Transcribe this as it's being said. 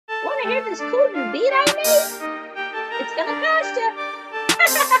want to hear this cool new beat I made? It's gonna cost you.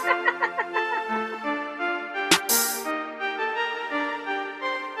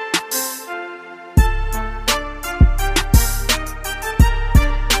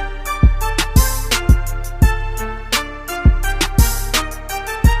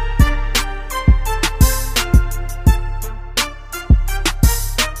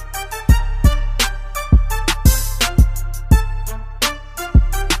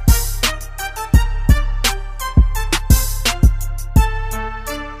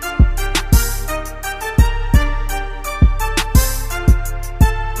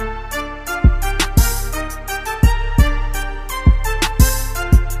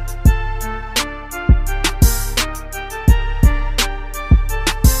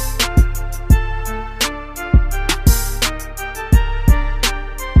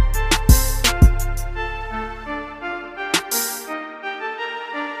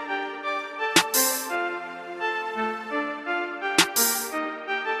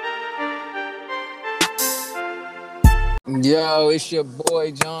 Yo, it's your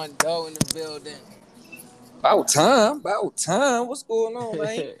boy John Doe in the building. About time. What's going on,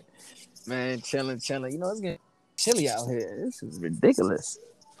 man? Man, chilling. You know, it's getting chilly out here. This is ridiculous.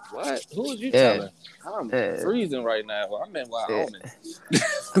 What? Who is you telling? I'm freezing right now. I'm in Wyoming.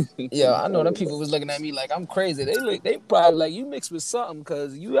 Yo, I know them people was looking at me like I'm crazy. They probably like, you mixed with something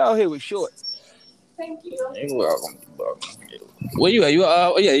because you out here with shorts. Thank you. You're welcome. Where you at?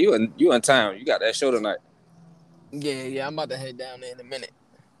 You in town. You got that show tonight. Yeah, I'm about to head down there in a minute.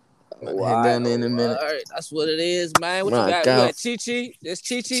 All right, that's what it is, man. What you got? You got Chi-Chi? This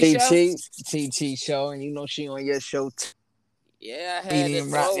Chi-Chi show? Chi-Chi show, and you know she on your show too. Yeah, I had to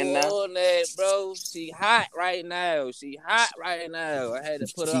throw on that, bro. She hot right now. I had to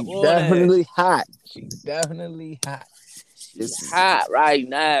put up on that. She's definitely hot. She's hot right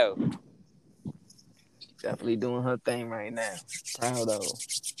now. She's definitely doing her thing right now. Proud of her.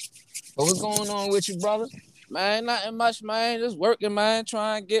 But what's going on with you, brother? Man, nothing much, man. Just working, man.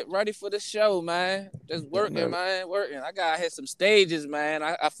 Trying to get ready for the show, man. Just working, man. Working. I gotta hit some stages, man.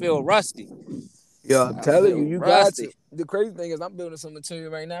 I feel rusty. Yo, I'm telling you got to. The crazy thing is I'm building some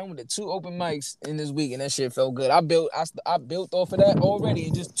material right now with the 2 open mics in this week, and that shit felt good. I built off of that already,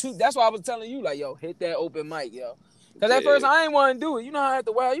 and just 2. That's why I was telling you, like, yo, hit that open mic, yo. Because at first I ain't want to do it. You know how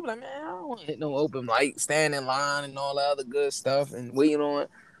after a while you be like, man, I don't want to hit no open mic, stand in line and all that other good stuff and waiting on it.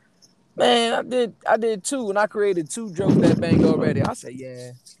 Man, I did 2, and I created 2 jokes that bang already. I say,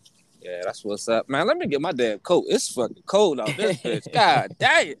 yeah. Yeah, that's what's up, man. Let me get my damn coat. It's fucking cold out this bitch. God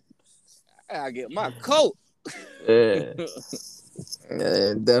damn. I gotta get my coat. Yeah.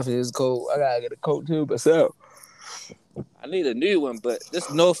 Yeah, definitely is cold. I gotta get a coat too, but so I need a new one, but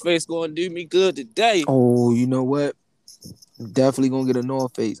this North Face gonna do me good today. Oh, you know what? Definitely gonna get a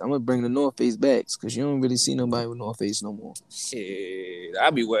North Face. I'm gonna bring the North Face back because you don't really see nobody with North Face no more. Shit, I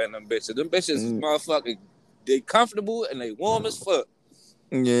be wearing them bitches. Them bitches, motherfucking, they comfortable and they warm as fuck.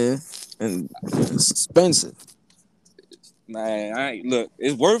 Yeah, and it's expensive. Man, look,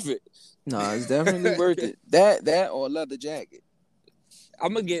 it's worth it. No, it's definitely worth it. That or a leather jacket.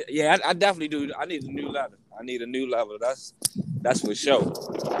 I'm gonna get. Yeah, I definitely do. I need a new leather. That's for sure.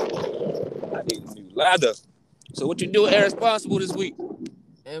 I need a new leather. So what you doing irresponsible this week?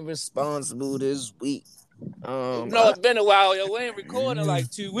 Irresponsible this week. It's been a while, yo. We ain't recording in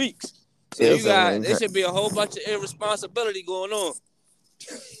like 2 weeks. So there should be a whole bunch of irresponsibility going on.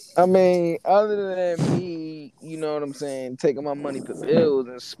 I mean, other than me, you know what I'm saying, taking my money for bills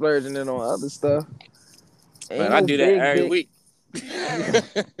and splurging it on other stuff. Man, I do that every week.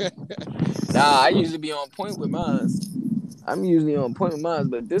 Nah, I usually be on point with mine. But I've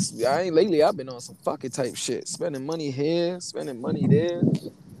been on some fucking type shit. Spending money here, spending money there.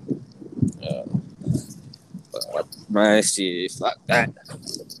 Man, shit, fuck that.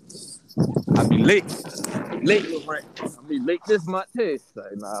 I be late with rent. I be late this month too. So,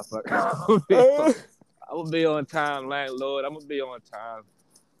 nah, fuck. I'm gonna be on time, landlord. I'm gonna be on time.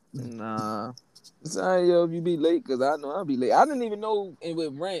 Nah. Sorry, yo, if you be late, because I know I'll be late. I didn't even know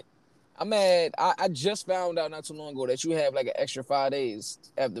with rent. I'm mad. I just found out not too long ago that you have like an extra 5 days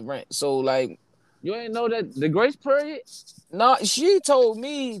after rent. So, like, you ain't know that the grace period? No, she told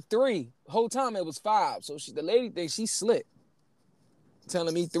me 3. Whole time it was 5. So the lady thinks she slick.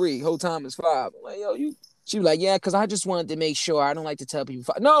 Telling me 3. Whole time is 5. I'm like, yo, She was like, yeah, because I just wanted to make sure. I don't like to tell people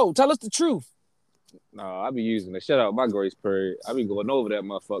 5. No, tell us the truth. No, I be using the shut out my grace period. I be going over that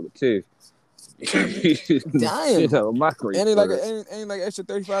motherfucker too. Damn. Shit out my grace period. Ain't like extra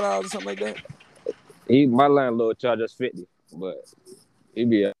 $35 or something like that? My landlord charge us $50, but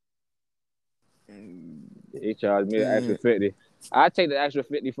he charged me an extra $50. I take the extra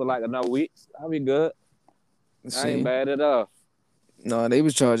 50 for like another week. I'll be good. I ain't See, bad at all. no, they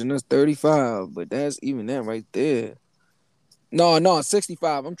was charging us 35, but that's even that right there. No,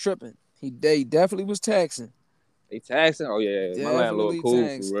 65. I'm tripping. They definitely was taxing. They taxing? Oh yeah, my landlord Definitely cool for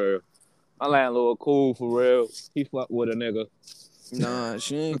taxing. real. My landlord cool for real. He fuck with a nigga. Nah,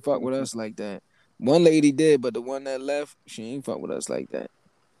 she ain't fuck with us like that. One lady did, but the one that left, she ain't fuck with us like that.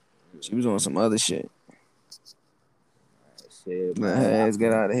 She was on some other shit. Shit, Let her man. ass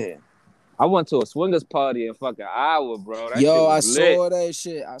get out of here. I went to a swingers party in fucking Iowa, bro. That shit Yo, was I lit. saw that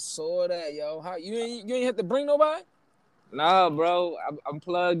shit. I saw that, yo. How you ain't have to bring nobody? Nah, bro. I'm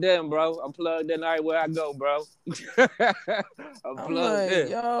plugged in, bro. I'm plugged in everywhere I go, bro. I'm plugged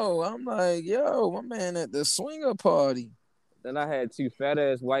in. I'm like, yo, my man at the swinger party. Then I had two fat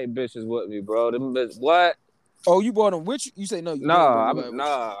ass white bitches with me, bro. Them bitch, what? Oh, you brought them with you? You say no, you didn't bring nobody with you.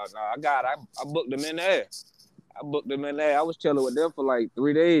 I booked them in there. I booked them in there. I was chilling with them for like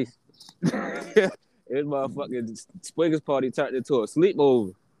 3 days. This motherfucking swingers party turned into a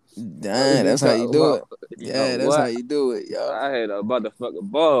sleepover. Damn, that's how you do it. You know Yeah, that's how what? you do it, yo. I had a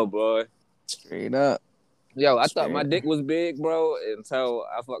motherfucking ball, boy. Straight up. Yo, I thought my Straight dick was big, bro, until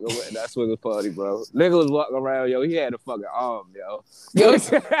I fucking went to that swingers party, bro. Nigga was walking around, yo. He had a fucking arm, yo. Yo.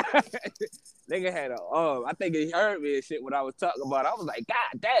 Nigga had an arm. I think he heard me and shit when I was talking about it. I was like,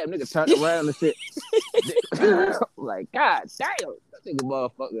 God damn, nigga turned around and shit. Like, God damn, that nigga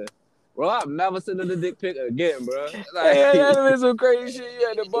motherfucker. Bro, I've never seen a dick pic again, bro. Like, Hey, that'd been some crazy shit. You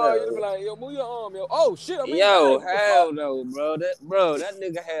at the bar, you'd be like, yo, move your arm, yo. Oh shit, I'm in. yo, What the fuck? hell no, bro. That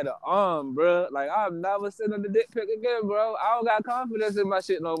nigga had an arm, bro. Like, I've never seen a dick pic again, bro. I don't got confidence in my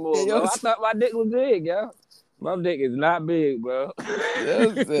shit no more, Hey, yo, bro. I thought my dick was big, yo. My dick is not big, bro.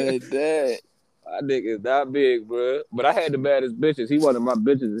 yo said that. My dick is not big, bro. But I had the baddest bitches. He wanted my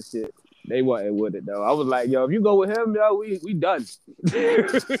bitches and shit. They wasn't with it though. I was like, yo, if you go with him, yo, we done.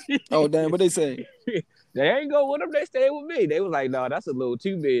 Oh damn, what they say? They ain't go with him. They stayed with me. They was like, no, that's a little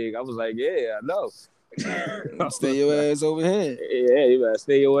too big. I was like, yeah, I know. Stay your ass over here. Yeah, you better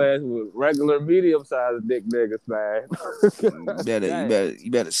stay your ass with regular medium-sized dick niggas, man.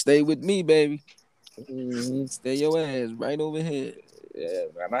 You better stay with me, baby. Mm-hmm. Stay your ass right over here. Yeah,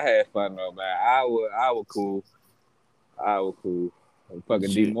 man, I had fun though, man. I was cool. I was cool.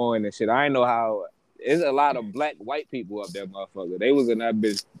 Fucking Des Moines and shit. I ain't know how. There's a lot of black white people up there, motherfucker. They was in that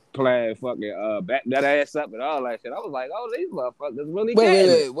bitch playing fucking back that ass up and all that shit. I was like, oh, these motherfuckers really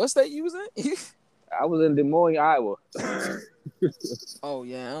Wait. What state you was in? I was in Des Moines, Iowa. Oh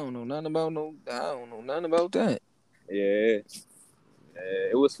yeah, I don't know nothing about that. Yeah,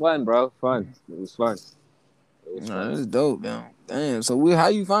 it was fun, bro. Fun. It was fun. Nah, that's dope, man. Damn. So how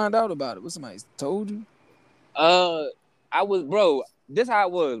you find out about it? What somebody told you? I was, bro. This how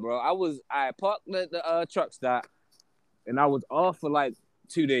it was, bro. I parked at the truck stop, and I was off for like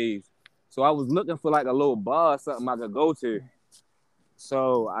 2 days. So I was looking for like a little bar or something I could go to.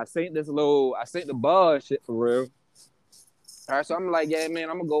 So I seen the bar and shit for real. All right, so I'm like, yeah, man,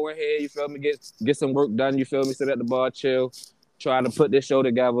 I'm gonna go in here. You feel me? Get some work done. You feel me? Sit at the bar, chill, try to put this show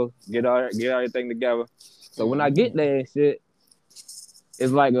together, get everything together. So when I get there and shit,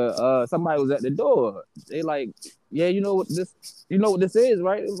 it's like somebody was at the door. They like, yeah, you know what this is,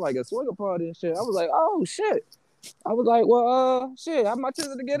 right? It was like a swinger party and shit. I was like, oh shit. I was like, well, shit, how much is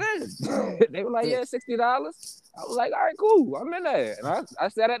it to get in? They were like, yeah, $60. I was like, all right, cool. I'm in there. And I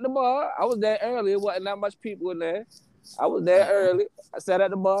sat at the bar. I was there early. It wasn't that much people in there. I was there early. I sat at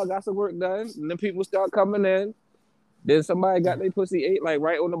the bar, got some work done, and then people start coming in. Then somebody got their pussy ate like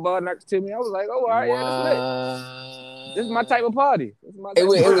right on the bar next to me. I was like, oh, all right, yeah, that's lit. This is my type of party.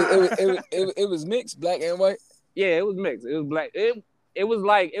 It was mixed, black and white. Yeah, it was mixed. It was black. It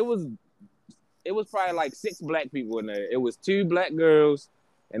was probably like 6 black people in there. It was 2 black girls,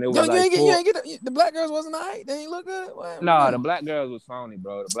 and it was you ain't 4. get the black girls wasn't alright. They ain't look good. Nah, the black girls was phony,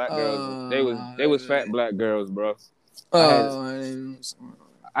 bro. The black girls, they was fat black girls, bro.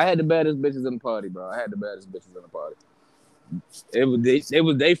 I had the baddest bitches in the party, bro. I had the baddest bitches in the party. It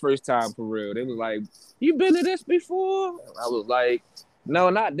was their first time for real. They was like, "You been to this before?" I was like, "No,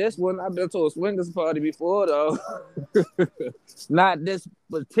 not this one. I've been to a swingers party before, though. Not this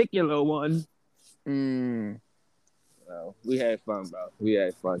particular one." So, we had fun, bro. We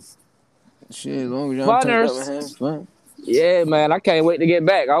had fun. Shit, as long as y'all turned up and had fun. Yeah, man. I can't wait to get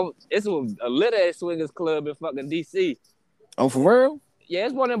back. It's a lit ass swingers club in fucking DC. Oh, for real? Yeah,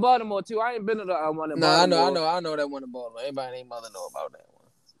 it's one in Baltimore too. I ain't been to the one in Baltimore. Nah, I know that one in Baltimore. Everybody ain't mother know about that one.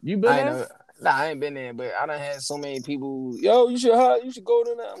 You been there? I ain't been there, but I done had so many people. Yo, you should go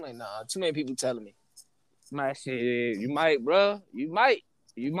to that. I'm like, nah, too many people telling me. My shit, you might, bro. You might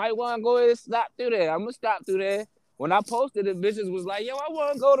want to go ahead and stop through there. I'm gonna stop through there. when I posted it, bitches was like, yo, I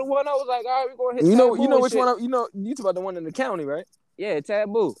want to go to one. I was like, all right, we're going to hit You know which shit. one, you talk about the one in the county, right? Yeah,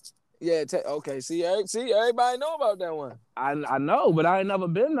 Taboo. Yeah, okay. See, everybody know about that one. I know, but I ain't never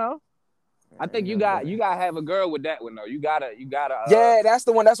been though. I think you gotta have a girl with that one though. You gotta. Yeah, that's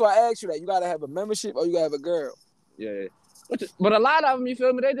the one. That's why I asked you that. You gotta have a membership or you gotta have a girl. Yeah. But a lot of them, you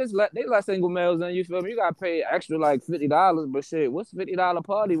feel me? They let single males in. You feel me? You gotta pay extra like $50. But shit, what's $50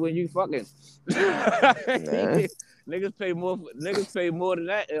 party when you fucking? Niggas pay more. Niggas pay more than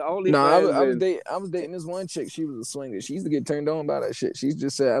that. Only I was dating this one chick. She was a swinger. She used to get turned on by that shit. She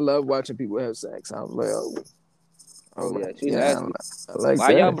just said, "I love watching people have sex." I was like, "Oh yeah, she's nasty." I like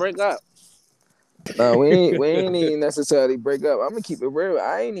Why that. y'all break up? No, we ain't even necessarily break up. I'm gonna keep it real.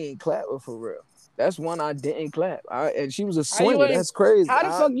 I ain't even clap her for real. That's one I didn't clap. And she was a swinger. That's crazy. How the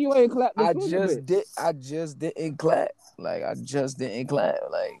fuck you ain't clap? I just didn't clap. Like I just didn't clap.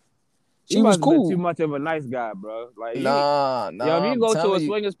 Like she was cool. Been too much of a nice guy, bro. Like nah. Yo, if you go to a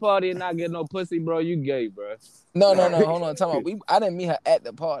swingers party and not get no pussy, bro, you gay, bro. No. Hold on. Talking about I didn't meet her at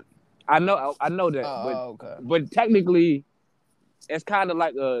the party. I know that. Okay. But technically, it's kind of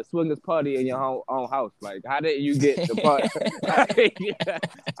like a swingers party in your own house. Like, how did you get the party? How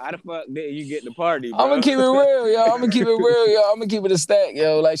the fuck did you get the party, bro? I'm gonna keep it real, yo. I'm gonna keep it a stack,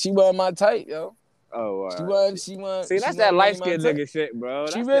 yo. Like she wasn't my type, yo. Oh, She wasn't. See, that's that light skin nigga shit, bro.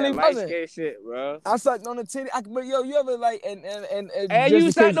 She really wasn't. Light skin shit, bro. I sucked on the titty. But yo, you ever like and you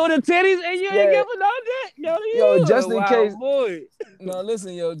sucked on the titties and you ain't giving no dick, yo. Just in case, boy. No,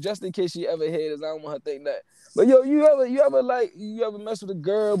 listen, yo. Just in case she ever hears, I don't want her to think that. But yo, you ever mess with a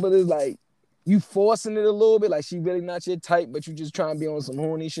girl, but it's like you forcing it a little bit, like she really not your type, but you just trying to be on some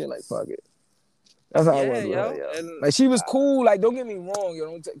horny shit. Like fuck it. That's how I was with her, yo. Like she was cool. Like don't get me wrong,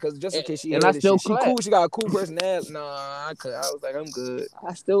 yo. Because just in case she heard it, she cool. She got a cool personality. Nah, I was like, I'm good.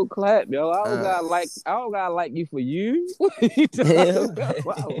 I still clap, yo. I don't gotta like you for you. What are you talking about?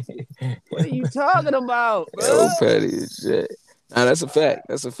 What are you talking about, bro? Yo, petty as shit. Nah, that's a fact.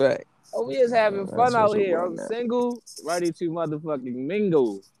 Oh, we is having fun out here. I'm single, ready to motherfucking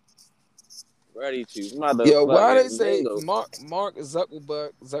mingle. Ready to motherfucking Yo, why they say mingle. Mark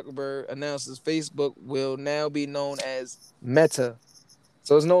Zuckerberg announces Facebook will now be known as Meta.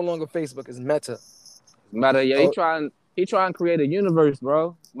 So it's no longer Facebook, it's Meta. Meta, yeah, he trying to create a universe,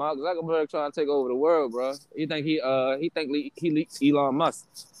 bro. Mark Zuckerberg trying to take over the world, bro. He think he leaked Elon Musk.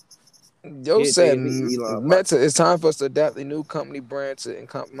 Yo said Meta, it's time for us to adapt a new company brand to and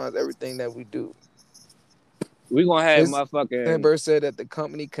compromise everything that we do. We gonna have motherfucking. Zuckerberg said that the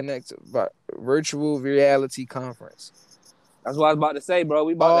company connects virtual reality conference. That's what I was about to say, bro.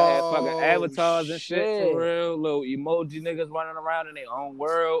 We about to have fucking avatars and shit for real. Little emoji niggas running around in their own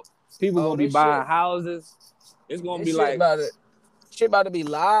world. People gonna be buying houses. It's gonna be like shit about to be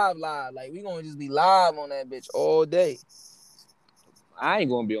live. Like we gonna just be live on that bitch all day. I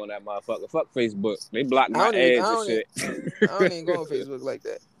ain't gonna be on that motherfucker. Fuck Facebook. They block my ads and shit. I don't even go on Facebook like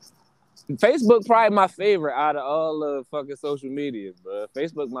that. Facebook probably my favorite out of all the fucking social medias, bro.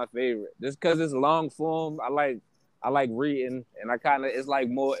 Facebook my favorite. Just cause it's long form. I like reading, and it's like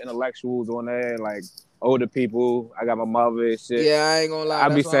more intellectuals on there, like older people. I got my mother and shit. Yeah, I ain't gonna lie. I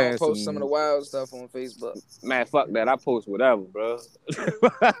be saying I post some of the wild stuff on Facebook. Man, fuck that. I post whatever, bro.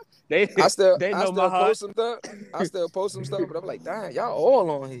 I still post some stuff, but I'm like, damn, y'all all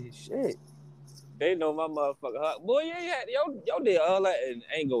on here, shit. They know my motherfucker heart. Boy, yo did all that and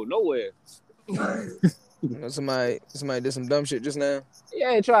ain't go nowhere. Somebody did some dumb shit just now.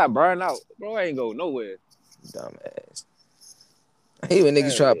 Yeah, ain't try to burn out. Bro, ain't go nowhere. Dumbass. I hate when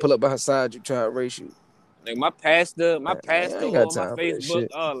niggas try to pull up by her side, you try to race you. Like my pastor on my Facebook,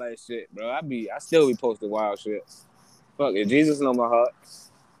 all that shit, bro. I still be posting wild shit. Fuck it, Jesus know my heart.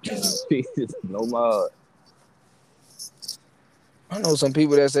 Jesus know my heart. I know some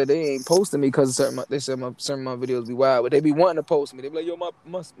people that said they ain't posting me because certain my videos be wild, but they be wanting to post me. They be like, yo, my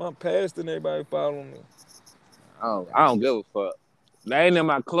pastor and everybody following me. I don't give a fuck. They ain't in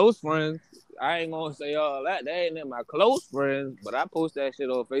my close friends. I ain't gonna say all that. They ain't in my close friends, but I post that shit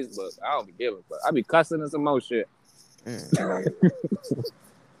on Facebook. I don't be giving a fuck. I be cussing and some more shit.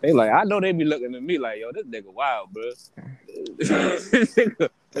 They like, I know they be looking at me like, yo, this nigga wild, bro.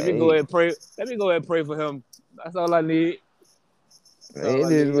 Let me go ahead and pray for him. That's all I need.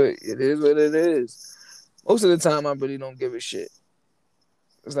 It is what it is. Most of the time, I really don't give a shit.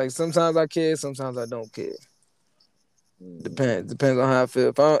 It's like sometimes I care, sometimes I don't care. Depends on how I feel.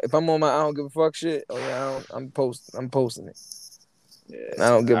 If I'm on my I don't give a fuck shit, I'm posting it. Yeah, I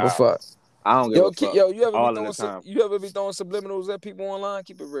don't give a fuck. I don't give a fuck. Yo, you ever be throwing subliminals at people online?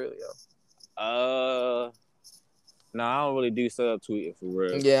 Keep it real, yo. No, I don't really do subtweeting for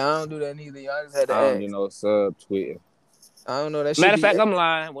real. Yeah, I don't do that neither. I just had to I don't ask. do no subtweeting. I don't know that shit. Matter of fact, I'm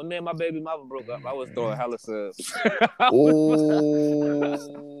lying. When me and my baby mother broke up, I was throwing hella subs. I was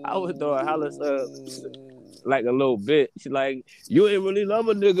throwing hella subs like a little bitch. Like, you ain't really love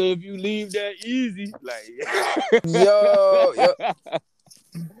a nigga if you leave that easy. Like, yo.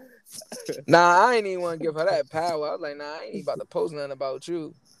 Nah, I ain't even want to give her that power. I was like, nah, I ain't even about to post nothing about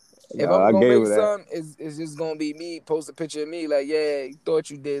you. If I'm I gonna gave make her that. something, it's just gonna be me post a picture of me like, yeah, you thought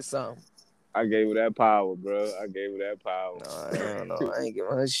you did something. I gave her that power, bro. I gave her that power. No, I don't know. I ain't giving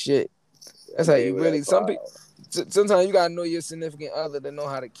her shit. I That's how gave you her really. that Some power. people. Sometimes you gotta know your significant other to know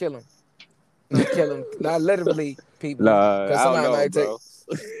how to kill him. Not kill him. Not literally, people. Nah, Because I don't somebody know, might take. bro.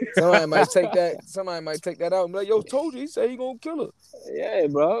 Somebody might take that. Somebody might take that out and be like, "Yo, told you." He said he gonna kill her. Yeah,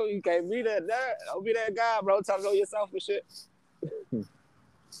 bro. You can't be that. Don't be that guy, bro. Try to know yourself and shit.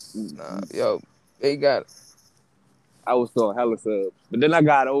 Nah, yo, they got. I was throwing hella subs, but then I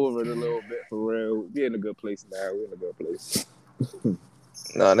got over it a little bit for real. We in a good place now. We in a good place.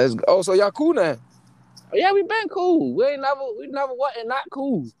 Nah, that's. Oh, so y'all cool now? Oh, yeah, we been cool. We never wasn't not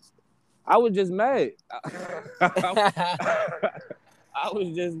cool. I was just mad. I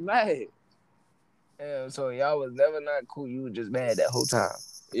was just mad. Yeah, so y'all was never not cool. You were just mad that whole time.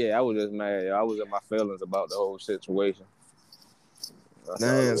 Yeah, I was just mad. I was in my feelings about the whole situation. That's all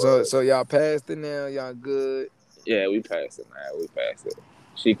it Damn, was. so y'all passed it now. Y'all good. Yeah, we passed it, man. We passed it.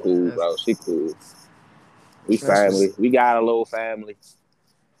 She cool, That's, bro. She cool. We that's what's. family. We got a little family.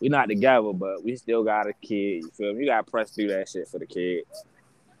 We not together, but we still got a kid. You feel me? You gotta press through that shit for the kid.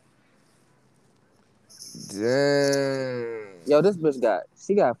 Damn. Yo, this bitch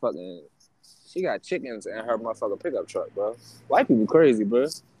she got chickens in her motherfucking pickup truck, bro. White people crazy, bro.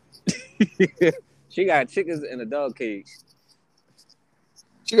 She got chickens in a dog cage.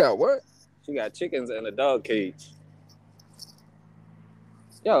 She got what? She got chickens in a dog cage.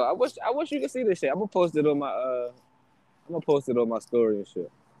 Yo, I wish you could see this shit. I'm gonna post it on my story and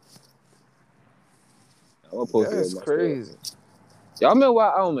shit. I'm gonna post it on That's my story. crazy. Yo, I'm in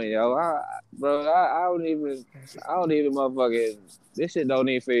Wyoming, yo. I don't even motherfucking, this shit don't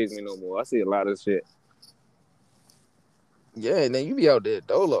even faze me no more. I see a lot of shit. Yeah, and then you be out there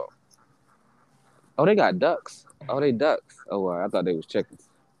dolo. Oh, they got ducks. Oh, they ducks. Oh, I thought they was chickens.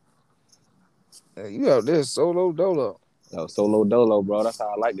 Yeah, you out there solo dolo. Yo, solo dolo, bro. That's how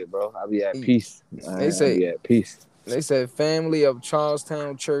I like it, bro. I be at peace. They I say be at peace. they said family of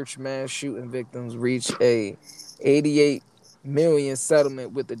Charlestown church mass shooting victims reach a 88 million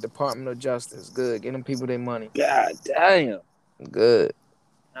settlement with the Department of Justice. Good, get them people their money. God damn. Good.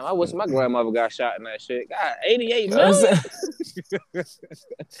 Damn, I wish my grandmother got shot in that shit. God, 88 You know what I'm million? saying?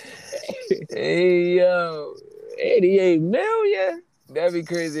 Hey yo, 88 million? that'd be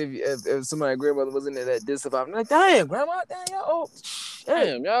crazy if somebody's grandmother was in there that disavowed. I'm like, damn, grandma, damn, yo, oh, shit.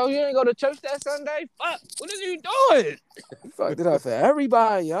 Damn, yo, you ain't go to church that Sunday? Fuck, what is you doing? You fucked it up for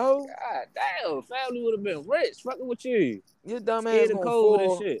everybody, yo. God damn, family would have been rich fucking with you. Your dumb ass Scared of gonna COVID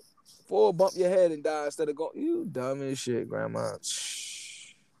and shit. fall, bump your head and die instead of going. You dumb as shit, grandma.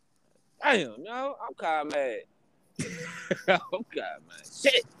 Damn, yo, I'm kind of mad. I'm kind of mad.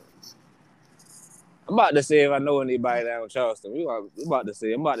 Shit. I'm about to see if I know anybody down in Charleston. I'm about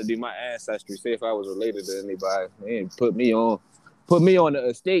to do my ancestry, see if I was related to anybody. They ain't put me on the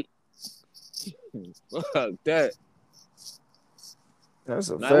estate. Fuck that. That's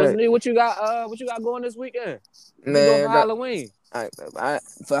a Now, fact. what you got going this weekend? What you doing Man, for Halloween?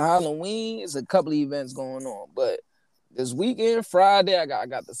 for Halloween, it's a couple of events going on, but this weekend, Friday, I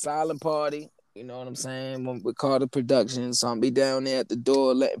got the silent party. You know what I'm saying? With Carter Productions, so I'll be down there at the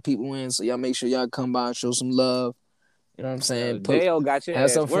door letting people in. So y'all make sure y'all come by and show some love. You know what I'm saying? Dale got your have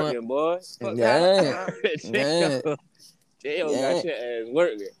ass some working, fun. boy. Yeah, Dale got your ass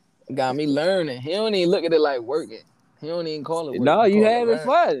working. Got me learning. He don't even look at it like working. He don't even call it work. No, you having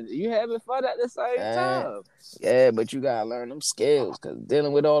fun. You having fun at the same time. Yeah, but you gotta learn them skills because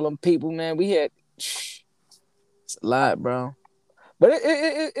dealing with all them people, man, it's a lot, bro. But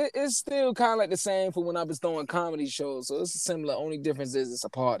it's still kind of like the same for when I was doing comedy shows. So it's similar. Only difference is it's a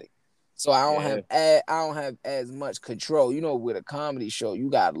party. So I don't have as much control. You know, with a comedy show, you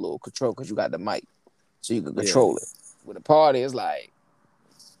got a little control because you got the mic, so you can control it. With a party, it's like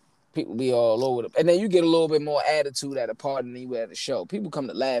people be all over and then you get a little bit more attitude at a party than you at a show. People come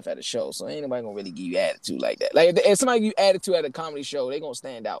to laugh at a show, so ain't nobody gonna really give you attitude like that. Like if somebody give you attitude at a comedy show, they gonna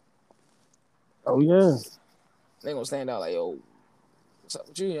stand out. Oh yeah, they gonna stand out like, yo, what's up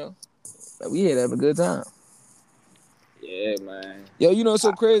with you, yo? Like, we here to have a good time. Yeah, man. Yo, you know it's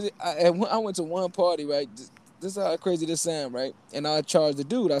so crazy. I went to one party, right? This is how crazy this sound, right? And I charged the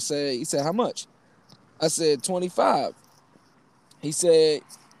dude. He said, how much? I said 25. He said,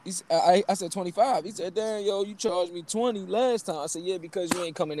 I said 25. He said, damn, yo, you charged me 20 last time. I said, yeah, because you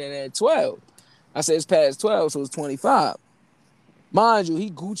ain't coming in at 12. I said, it's past 12, so it's 25. Mind you, he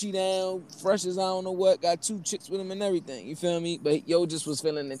Gucci down, fresh as I don't know what, got 2 chicks with him and everything. You feel me? But yo just was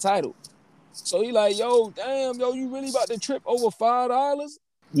feeling entitled. So he like, yo, damn, yo, you really about to trip over $5?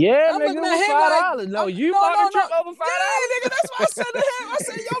 Yeah, I'm nigga, looking it at was him like, $5. No, you no, about no, to no. trip over $5? Yeah, nigga, that's what I said to him. I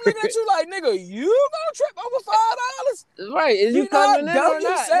said, yo, I'm looking at you like, nigga, you gonna trip over $5? Right, is You you know how coming in dumb or you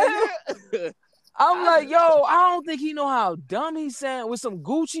not, sound? nigga? I'm like, yo, I don't think he know how dumb he sound with some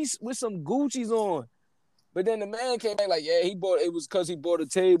Gucci's on. But then the man came back like, yeah, it was because he bought a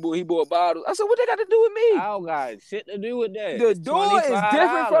table, he bought bottles. I said, what they got to do with me? I don't got shit to do with that. The It's door is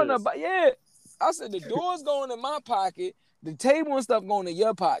different from $25. yeah. I said the door's going in my pocket, the table and stuff going in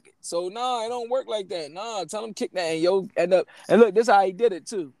your pocket. So nah, it don't work like that. Nah, tell him kick that and yo end up. And look, this how he did it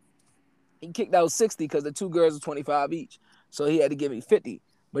too. He kicked out 60 because the 2 girls were 25 each. So he had to give me 50.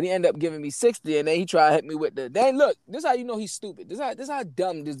 But he ended up giving me 60, and then he tried to hit me with then look, this how you know he's stupid. This how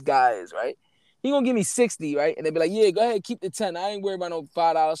dumb this guy is, right? He gonna give me 60, right? And they be like, yeah, go ahead, keep the 10. I ain't worried about no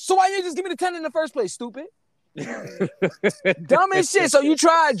 $5. So why you just give me the 10 in the first place, stupid? Dumb as shit. So you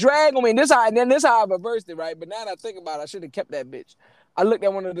try to drag on me. And this how I reversed it, right? But now that I think about it, I should have kept that bitch. I looked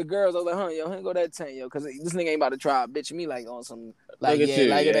at one of the girls. I was like, huh, yo, here go that 10, yo, because this nigga ain't about to try to bitch me like on some like Look at yeah, you,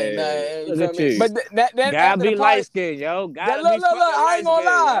 like it ain't nothing. You feel me? But that gotta after be the party, light skinned, yo. Gotta look, be fucking I ain't gonna light-skinned,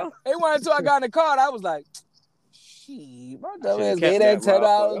 lie. yo. It wasn't until I got in the car that I was like, shit, my dumb ass Kept gave that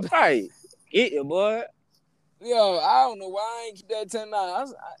motherfucker. $10. Right. Get you, boy. Yo, I don't know why I ain't keep that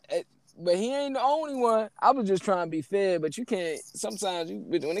 $10. But he ain't the only one. I was just trying to be fair, but you can't. Sometimes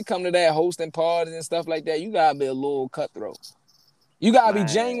when it come to that hosting parties and stuff like that, you gotta be a little cutthroat. You gotta be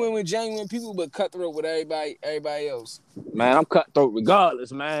genuine with genuine people, but cutthroat with everybody else. Man, I'm cutthroat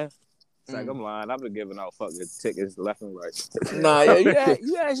regardless, man. It's like I'm lying. I've been giving out fucking tickets left and right. Nah, yeah,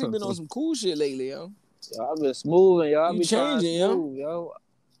 you actually been on some cool shit lately, yo. Yo, I've been smooth, and yo, I be changing, trying smooth, yo.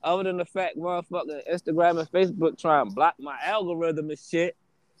 Other than the fact, motherfucking Instagram and Facebook trying to block my algorithm and shit.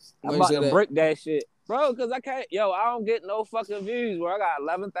 I'm about to break that shit. Bro, because I can't, I don't get no fucking views where I got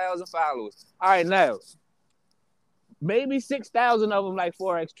 11,000 followers. All right, now, maybe 6,000 of them like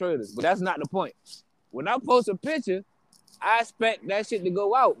Forex traders, but that's not the point. When I post a picture, I expect that shit to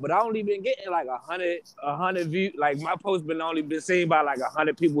go out, but I only been getting like 100 views. Like my post only been seen by like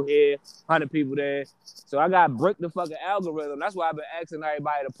 100 people here, 100 people there. So I got to break the fucking algorithm. That's why I've been asking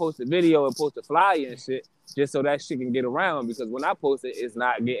everybody to post a video and post a flyer and shit, just so that shit can get around. Because when I post it, it's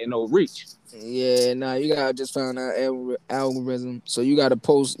not getting no reach. Yeah, nah, you gotta just find out algorithm. So you gotta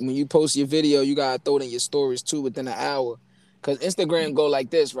post when you post your video, you gotta throw it in your stories too within an hour. Cause Instagram go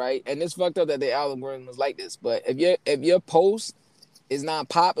like this, right? And it's fucked up that the algorithm is like this. But if your post is not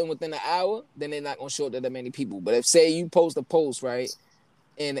popping within an hour, then they're not gonna show it to that many people. But if say you post a post, right,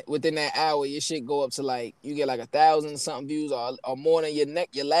 and within that hour your shit go up to like you get like 1,000 something views or more than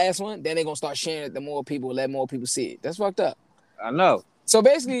your last one, then they're gonna start sharing it to more people, let more people see it. That's fucked up. I know. So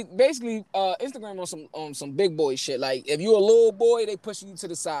basically, Instagram on some big boy shit. Like if you a little boy, they pushing you to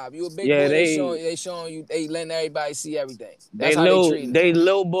the side. If you a big boy, they showing you, they letting everybody see everything. That's how they treat it. They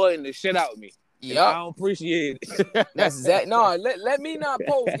little boying the shit out of me. Yeah, I don't appreciate it. That's exact. No, let me not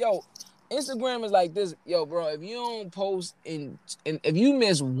post. Yo, Instagram is like this. Yo, bro, if you don't post in if you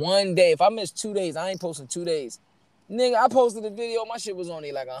miss one day, if I miss 2 days, I ain't posting 2 days. Nigga, I posted a video. My shit was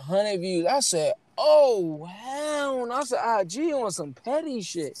only like 100 views. I said, oh, hell no. I said, IG on some petty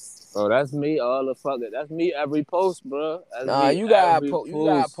shit. Bro, that's me all the fucking. That's me every post, bro. You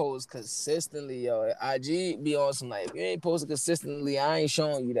gotta post consistently, yo. IG be on some like, if you ain't posting consistently, I ain't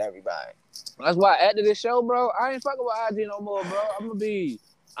showing you to everybody. That's why after this show, bro, I ain't fucking with IG no more, bro. I'm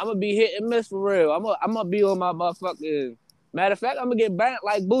gonna be hit and miss for real. I'm gonna be on my motherfucking. Matter of fact, I'm gonna get banked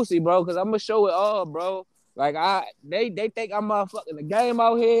like Boosie, bro, because I'm gonna show it all, bro. Like they think I'm motherfucking the game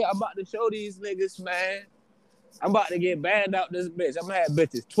out here. I'm about to show these niggas, man. I'm about to get banned out this bitch. I'm gonna have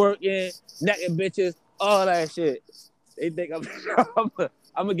bitches twerking, naked bitches, all that shit. They think I'm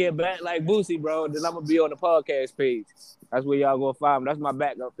gonna get banned like Boosie, bro. Then I'm gonna be on the podcast page. That's where y'all gonna find me. That's my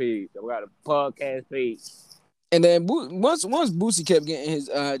backup page. I got a podcast page. And then once Boosie kept getting his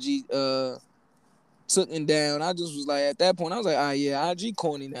IG taken down, I just was like, at that point, I was like, yeah, IG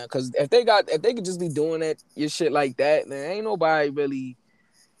corny now. Cause if they could just be doing that your shit like that, then ain't nobody really.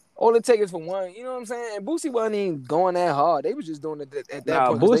 All it takes is for one, you know what I'm saying? And Boosie wasn't even going that hard. They was just doing it at that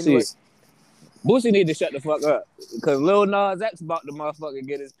point. Boosie need to shut the fuck up. Because Lil Nas X about to motherfucking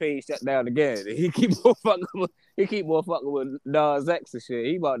get his page shut down again. He keep on fucking with Nas X and shit.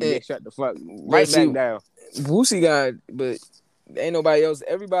 He about to get shut the fuck back down. Boosie got, but ain't nobody else.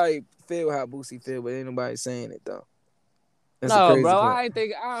 Everybody feel how Boosie feel, but ain't nobody saying it though. That's the No, crazy bro, part.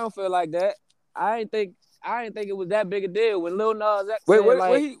 I don't feel like that. I ain't think it was that big a deal when Lil Nas X Wait, said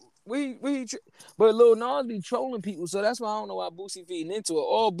like, but Lil Nas be trolling people, so that's why I don't know why Boosie feeding into it.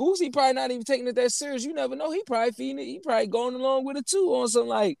 Or Boosie probably not even taking it that serious. You never know. He probably feeding it. He probably going along with it too on some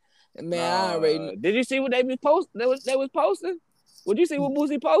like, man, I already know. Did you see what they was posting? Would you see what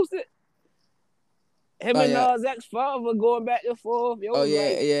Boosie posted? Him and Nas X father going back and forth. Yo,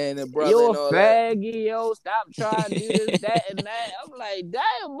 and the brother you're and a all faggy, yo. Stop trying to do this, that, and that. I'm like,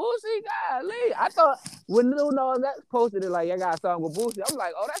 damn, Boosie, golly. I thought when Lil Nas X posted it, like, I got a song with Boosie, I'm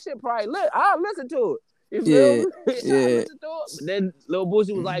like, oh, that shit probably lit. I'll listen to it. You feel me? I'll listen to it. But then Lil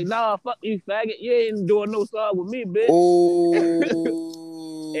Boosie was like, nah, fuck you, faggot. You ain't doing no song with me, bitch. Oh.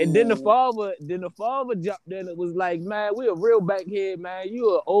 And then the father jumped in and was like, man, we a real backhead, man.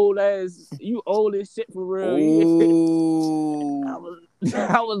 You old as shit for real.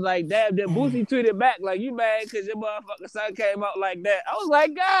 I was like, damn, then Boosie tweeted back like, you mad because your motherfucking son came out like that. I was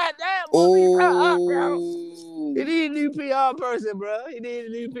like, God damn, Boosie, bro. He need a new PR person, bro.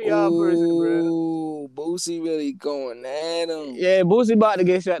 Boosie really going at him. Yeah, Boosie about to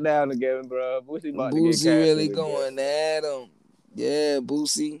get shut down again, bro. Boosie really going at him. Yeah,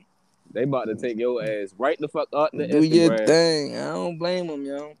 Boosie. They about to take your ass right the fuck up the Do Instagram. your thing. I don't blame them,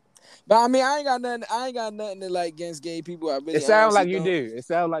 yo. But I mean, I ain't got nothing to like against gay people. I really. It sounds like you do. That's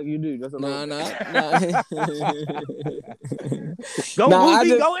a Nah. Go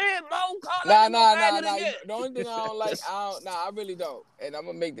Boosie, go in, Mo. Nah. The only thing I don't like, I really don't. And I'm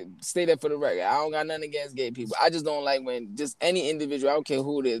gonna stay there for the record. I don't got nothing against gay people. I just don't like when just any individual, I don't care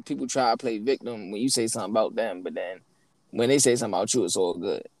who it is, people try to play victim when you say something about them, but then when they say something about you, it's all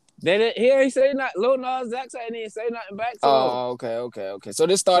good. Then he ain't say nothing. Lil Nas X ain't even say nothing back to him. Oh, okay. So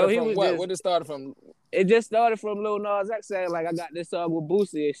this started from what? What did it start from? It just started from Lil Nas X saying, like, I got this song with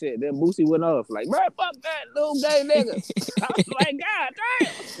Boosie and shit. Then Boosie went off. Like, man, fuck that little gay nigga. I was like, God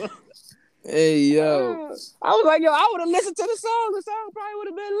damn. Hey, yo. I was like, yo, I would have listened to the song. The song probably would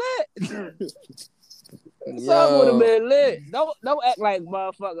have been lit. The song would have been lit. Don't act like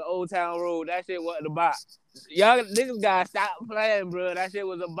motherfucking Old Town Road. That shit wasn't a bop. Y'all niggas gotta stop playing, bro. That shit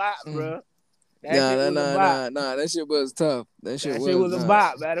was a bop, bro. That shit was tough. That shit was a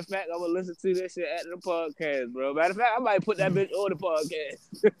bop. Matter of fact, I'm gonna listen to that shit at the podcast, bro. Matter of fact, I might put that bitch on the podcast.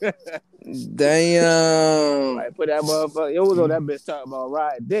 Damn. I might put that motherfucker. Yo was on that bitch talking about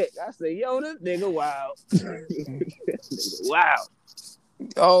riding dick. I say, yo, this nigga wild. Wow.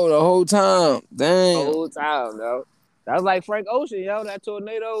 Oh, the whole time. Damn. The whole time, yo. That was like Frank Ocean, yo. That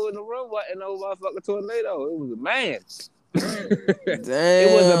tornado in the room wasn't no motherfucking tornado. It was a man. Damn.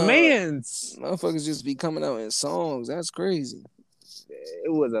 It was a man's. Motherfuckers just be coming out in songs. That's crazy.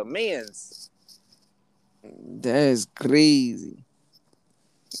 It was a man's. That's crazy.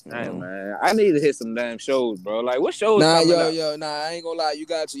 Hey, man. I need to hit some damn shows, bro. Like, what shows I ain't gonna lie. You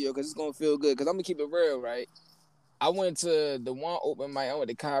got to, yo, because it's gonna feel good. Because I'm gonna keep it real, right? I went to the one open mic. I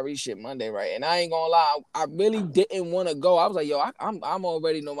went to Kyrie shit Monday, right? And I ain't gonna lie, I really didn't want to go. I was like, yo, I'm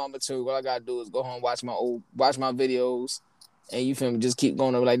already know my material. All I gotta do is go home, watch my videos, and you feel me, just keep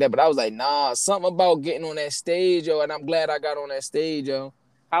going over like that. But I was like, nah, something about getting on that stage, yo, and I'm glad I got on that stage, yo.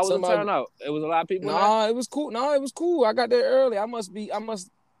 How was the turnout? It was a lot of people. Nah, it was cool. No, it was cool. I got there early. I must have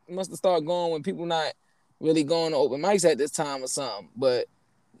started going when people not really going to open mics at this time or something. But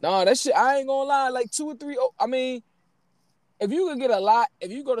no, that shit, I ain't gonna lie, like 2 or 3. I mean, if you could get a lot,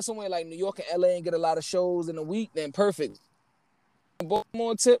 if you go to somewhere like New York and LA and get a lot of shows in a week, then perfect.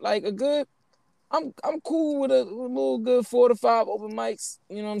 Baltimore tip like a good. I'm cool with a little good 4 to 5 open mics.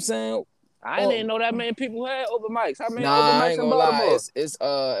 You know what I'm saying? I didn't know that many people had open mics. How many open I mics ain't in gonna Baltimore? lie. It's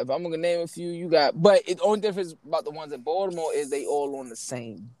if I'm gonna name a few, you got. But the only difference about the ones in Baltimore is they all on the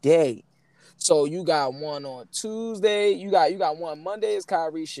same day. So you got one on Tuesday. You got one Monday is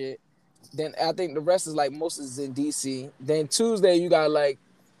Kyrie shit. Then I think the rest is like most is in DC. Then Tuesday you got like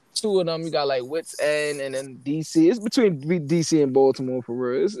 2 of them. You got like Wits End and then DC. It's between DC and Baltimore for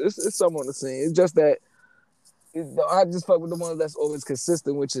real. It's somewhere on the same. It's just that I just fuck with the ones that's always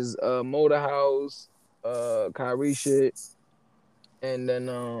consistent, which is Motor House, Kyrie shit, and then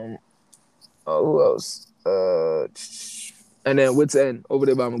who else? And then Wits End over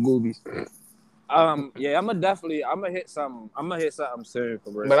there by Magoobies. Yeah, I'm gonna hit something. I'm gonna hit something soon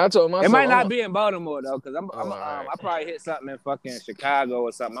for real. But I told myself it might not be in Baltimore though, because right. I probably hit something in fucking Chicago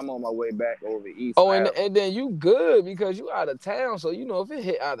or something. I'm on my way back over east. Oh, and then you good because you out of town, so you know if it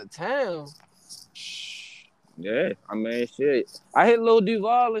hit out of town. Yeah, I mean shit. I hit Lil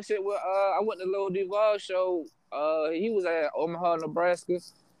Duval and shit with I went to Lil Duval show. He was at Omaha, Nebraska.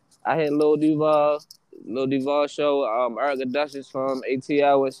 I hit Lil Duval. Lil Duval show. Erica Duchess from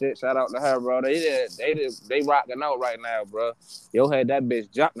ATL and shit. Shout out to her, bro. They rocking out right now, bro. Yo had that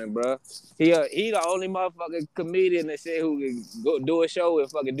bitch jumping, bro. He the only motherfucking comedian and shit who can go do a show and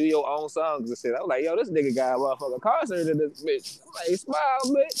fucking do your own songs and shit. I was like, yo, this nigga got a motherfucking concert in this bitch. I'm like, smile,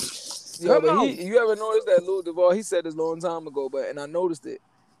 bitch. Yo, but you ever noticed that Lil Duval? He said this a long time ago, and I noticed it.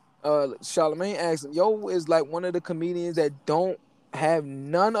 Charlamagne asked him, yo, is like one of the comedians that don't have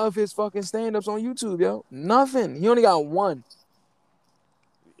none of his fucking stand-ups on YouTube, yo. Nothing. He only got one.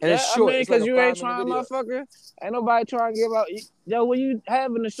 And it's short. I mean, because you ain't trying, motherfucker. Ain't nobody trying to give out. Yo, when you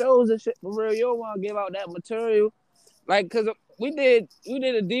having the shows and shit for real, you don't want to give out that material. Like, because we did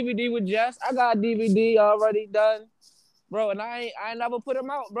a DVD with Jess. I got a DVD already done, bro, and I ain't never put them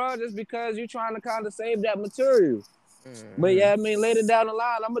out, bro, just because you trying to kind of save that material. Mm-hmm. But yeah, I mean, later down the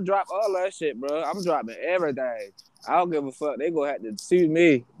line, I'm gonna drop all that shit, bro. I'm dropping everything. I don't give a fuck. They gonna have to sue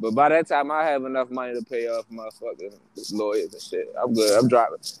me. But by that time, I have enough money to pay off motherfucking lawyers and shit. I'm good. I'm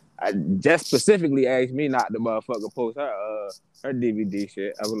dropping. I just specifically asked me not to motherfucker post her DVD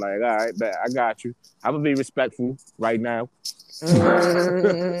shit. I was like, all right, bet. I got you. I'm gonna be respectful right now. Give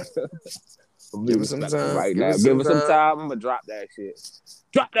us some time. Right now. Give us some time. I'm gonna drop that shit.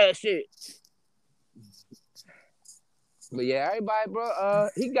 Drop that shit. But yeah, everybody, bro.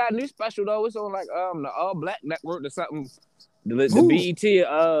 He got a new special though. It's on like the All Black Network or something. The BET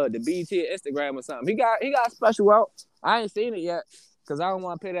Instagram or something. He got a special out. I ain't seen it yet because I don't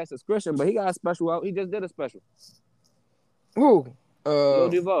want to pay that subscription. But he got a special out. He just did a special. Who? Lil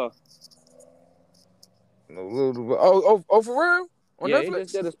Duval. Lil Duval. Oh, for real? On Netflix? He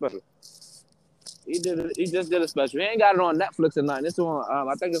just did a special. He just did a special. He ain't got it on Netflix or nothing. It's on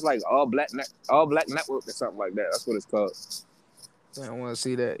I think it's like All Black Network or something like that. That's what it's called. I want to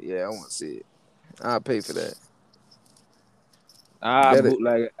see that. Yeah, I want to see it. I'll pay for that.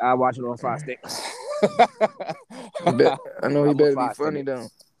 I watch it on Fire Stick. I know he better be funny though.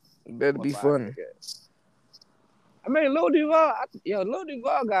 He better be funny. I mean, Lil Duval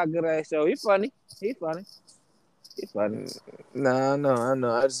got a good ass show. He funny. Nah, I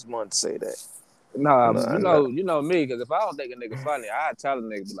know. I just wanted to say that. No, you know me, because if I don't think a nigga funny, I tell a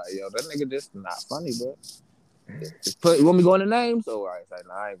nigga, be like, yo, that nigga just not funny, bro. You want me going to names? So, all right, like,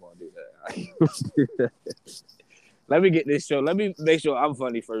 nah, I ain't going to do that. Let me get this show. Let me make sure I'm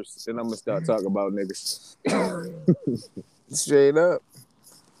funny first, then I'm going to start talking about niggas. Straight up.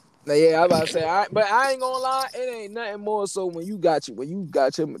 Now, yeah, I about to say, but I ain't going to lie, it ain't nothing more so when you got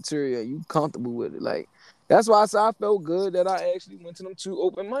your material and you comfortable with it. Like, that's why I felt good that I actually went to them 2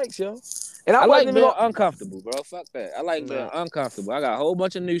 open mics, yo. And I like being uncomfortable, bro. Fuck that. I like being uncomfortable. I got a whole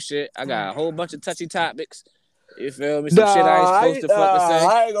bunch of new shit. I got a whole bunch of touchy topics. You feel me? Some shit I ain't supposed to fucking say.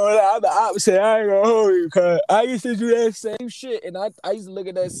 I ain't gonna lie. I'm the opposite. I ain't gonna hold you, cause I used to do that same shit, and I used to look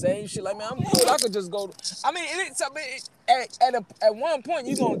at that same shit like, man, I'm good. I could just go. I mean, at one point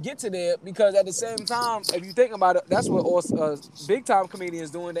you're gonna get to there because at the same time, if you think about it, that's what all big time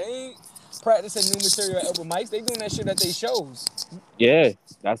comedians doing. They ain't practicing new material at open mics. They doing that shit at they shows. Yeah,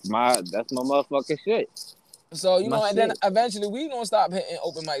 that's my motherfucking shit. So, you know, and then eventually we gonna stop hitting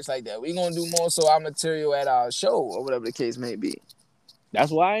open mics like that. We gonna do more so our material at our show or whatever the case may be. That's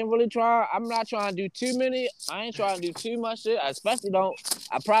why I ain't really trying. I'm not trying to do too many. I ain't trying to do too much shit. I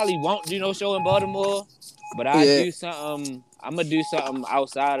probably won't do no show in Baltimore, but do something. I'm gonna do something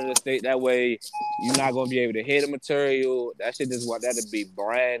outside of the state. That way, you're not gonna be able to hear the material. That shit just want that to be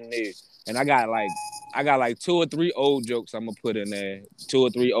brand new. And I got like 2 or 3 old jokes I'm gonna put in there. 2 or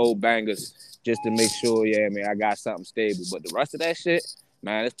 3 old bangers. Just to make sure, I got something stable. But the rest of that shit,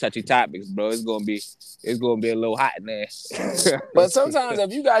 man, it's touchy topics, bro. It's gonna be a little hot in there. But sometimes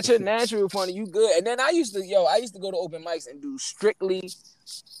if you got your natural funny, you good. And then I used to go to open mics and do strictly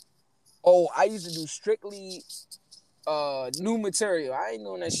new material. I ain't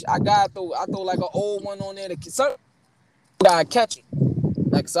doing that shit. I throw like an old one on there to some guy catch it.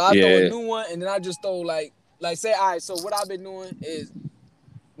 Like, so I throw a new one and then I just throw like say, all right, so what I've been doing is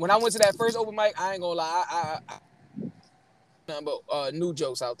when I went to that first open mic, I ain't gonna lie, I nothing but new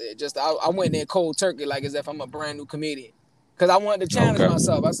jokes out there. Just I went there cold turkey, like as if I'm a brand new comedian, cause I wanted to challenge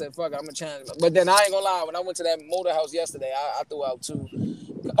myself. I said, "Fuck, I'm gonna challenge." But then I ain't gonna lie, when I went to that motor house yesterday, I threw out 2,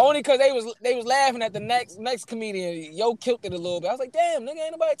 only cause they was laughing at the next comedian. Yo killed it a little bit. I was like, "Damn, nigga,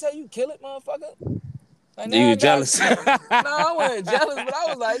 ain't nobody tell you kill it, motherfucker." Like, you jealous? No, I wasn't jealous, but I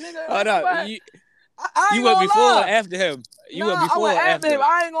was like, "Nigga, oh no, you went before or after him? You went before or after him?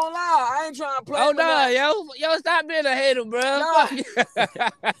 I ain't gonna lie. I ain't trying to play. Oh no, yo, stop being a hater, bro. Nah. Hey,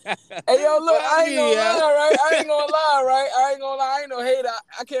 yo, look, I ain't gonna lie, right? I ain't gonna lie. I ain't no hater.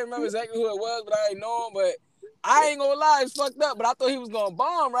 I can't remember exactly who it was, but I ain't know him. But I ain't gonna lie, it's fucked up, but I thought he was gonna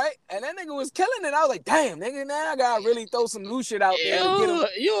bomb, right? And that nigga was killing it. I was like, damn, nigga, now I gotta really throw some new shit out there to get him.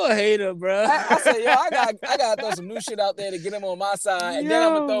 You a hater, bro. I said, yo, I gotta throw some new shit out there to get him on my side, and then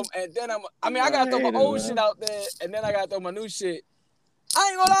I'm gonna throw, I gotta throw my old shit out there, and then I gotta throw my new shit. I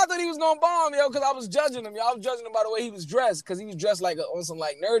ain't gonna lie, I thought he was gonna bomb, yo, because I was judging him, yo. I was judging him by the way he was dressed, because he was dressed like on some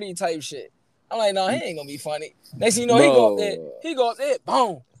like nerdy type shit. I'm like, no, he ain't gonna be funny. Next thing you know, he go up there,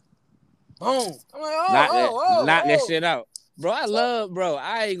 boom. Boom. I'm like, knock that shit out. Bro,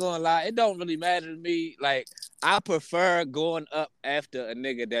 I ain't gonna lie. It don't really matter to me. Like, I prefer going up after a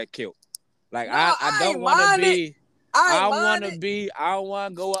nigga that killed. Like, I don't want to be. I don't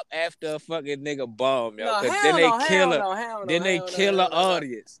want to go up after a fucking nigga bomb, yo. Because then they kill the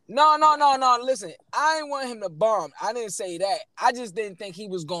audience. No. Listen, I ain't want him to bomb. I didn't say that. I just didn't think he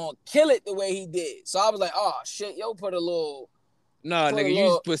was going to kill it the way he did. So I was like, oh, shit, yo, put a little... No, nigga,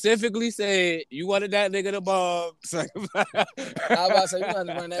 you specifically said you wanted that nigga to bomb. I was about to say, you got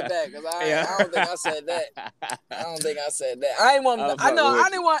to run that back, because I don't think I said that. I ain't want... I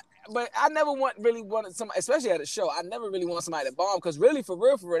didn't want... But I never wanted somebody, especially at a show, I never really want somebody to bomb, because really, for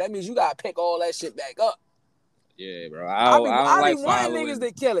real, that means you got to pick all that shit back up. Yeah, bro. I be wanting niggas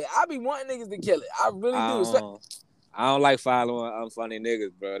to kill it. I really do. I don't like following unfunny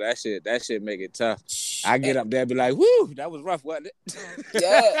niggas, bro. That shit make it tough. I get up there and be like, woo, that was rough, wasn't it?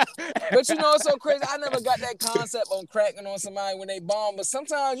 Yeah. But you know, it's so crazy. I never got that concept on cracking on somebody when they bomb, but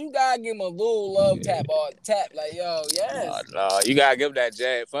sometimes you gotta give them a little love tap or tap, like, yo, yes. No, you gotta give them that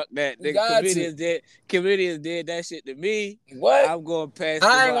jab. Fuck that. Nigga, comedians did that shit to me. What? I'm going past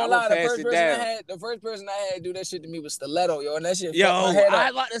I ain't gonna lie, the first person I had do that shit to me was Stiletto, yo, and that shit fucked my head up. I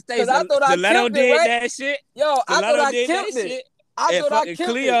about to say, Stiletto did that shit. Yo, I thought I killed it. I thought I killed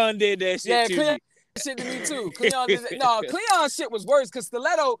it. Cleon did that shit. Yeah, Cleon did shit to me too. Cleon did it. No, Cleon shit was worse because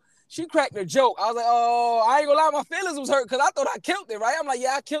Stiletto, she cracked a joke. I was like, oh, I ain't gonna lie, my feelings was hurt because I thought I killed it, right? I'm like,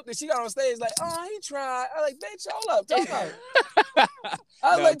 yeah, I killed it. She got on stage like, oh, he tried. I was like, bitch, hold up, talk about.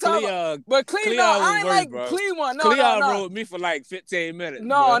 I was like, Cleon, but Cleon, I ain't like Cleon. No, Cleon rode me for like 15 minutes.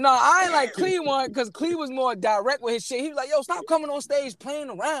 No, I ain't like Cleon because Cleon was more direct with his shit. He was like, yo, stop coming on stage playing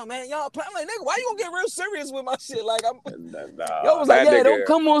around, man. Y'all play. I'm like, nigga, why you gonna get real serious with my shit? Like, yo was like, yeah, don't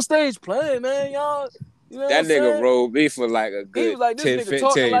come on stage playing, man, y'all. You know that nigga rode me for like a good 10,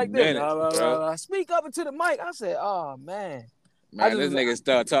 15 like minutes, bro. Speak up into the mic. I said, oh, man. Man, this nigga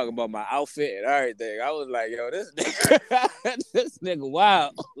started talking about my outfit and everything. I was like, yo, this nigga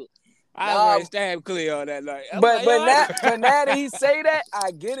wild. I already stabbed Cleo that night. But now that he say that,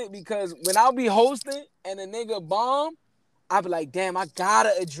 I get it, because when I'll be hosting and a nigga bomb, I'll be like, damn, I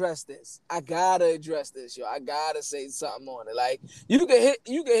gotta address this. Yo. I gotta say something on it. Like, you can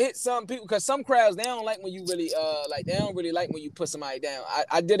hit some people, because some crowds, they don't like when you really they don't really like when you put somebody down.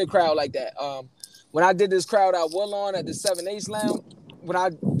 I did a crowd like that. When I did this crowd out Woodlawn at the 7H Lounge, when I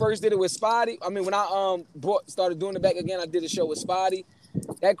first did it with Spotty, when I started doing it back again, I did a show with Spotty.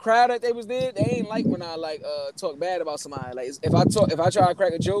 That crowd that they was there, they ain't like when I talk bad about somebody. Like, if I try to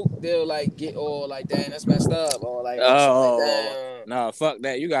crack a joke, they'll like get all like, damn, that's messed up, or like, no, fuck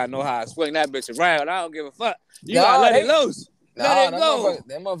that. You gotta know how to swing that bitch around. I don't give a fuck. You gotta let it loose. Let it go.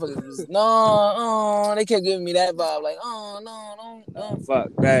 That motherfucker was they kept giving me that vibe, like, no. Fuck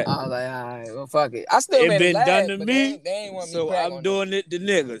that. I was like, all right, well, fuck it. I still made it laugh, done to me, they ain't want me so I'm doing it to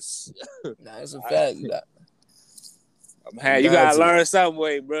niggas. Nah, it's a fact. You gotta learn some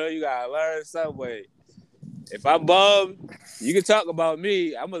way, bro. You gotta learn some way. If I'm bummed, you can talk about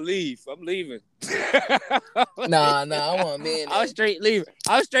me. I'ma leave. I'm leaving. Nah, I want me in there. I'm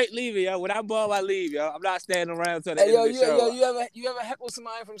straight leaving, yo. When I'm bummed, I leave, yo. I'm not standing around till the end of the show. You ever heckle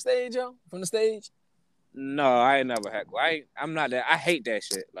somebody from stage, yo? From the stage? No, I ain't never heckle. I'm not that. I hate that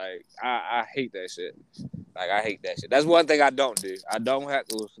shit. Like, I hate that shit. Like, I hate that shit. That's one thing I don't do. I don't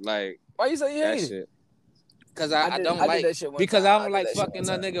heckle. Like, why you say you hate shit? Because I don't like fucking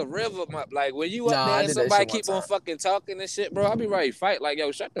a nigga rhythm up. Like, when you up there and somebody keep on fucking talking and shit, bro, I be ready to fight. Like, yo,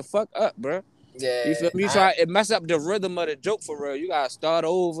 shut the fuck up, bro. Yeah. You feel me? It mess up the rhythm of the joke for real. You gotta start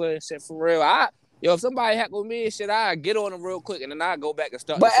over and shit for real. If somebody heckle me and shit, I get on them real quick and then I go back and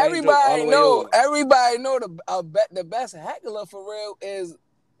start. But everybody know the best heckler for real is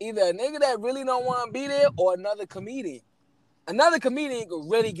either a nigga that really don't want to be there or another comedian. Another comedian could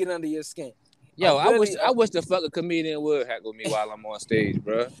really get under your skin. Yo, I wish the fuck a comedian would heckle me while I'm on stage,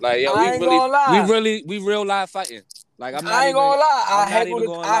 bro. Like, yo, we real live fighting. Like, I ain't gonna lie. I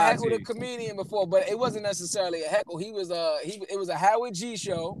heckled a comedian before, but it wasn't necessarily a heckle. It was a Howard G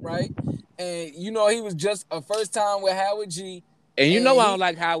show, right? And he was just a first time with Howard G. And I don't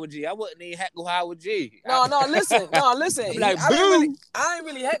like Howard G. I wouldn't even heckle Howard G. Listen. Like, I ain't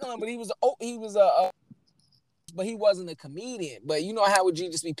really heckling him, but he was but he wasn't a comedian. But you know how would G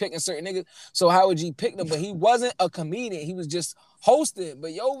just be picking certain niggas? So how would G pick them? But he wasn't a comedian. He was just hosting.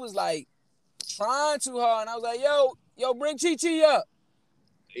 But yo was like trying too hard, and I was like, yo, bring Chi Chi up.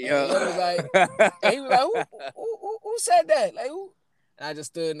 And yo was like, and he was like, who said that? Like who? And I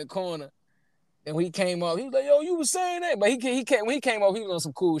just stood in the corner. And when he came up, he was like, yo, you was saying that. But he came when he came up, he was on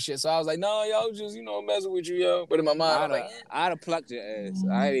some cool shit. So I was like, no, yo, just, messing with you, yo. But in my mind, I was like, I'd have plucked your ass.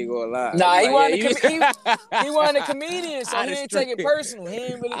 I ain't even gonna lie. nah, he like, wasn't a comedian, so he ain't take it personal. He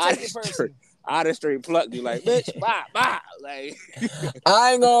ain't really take it personal. I'd have straight plucked you like, bitch, bye. Like,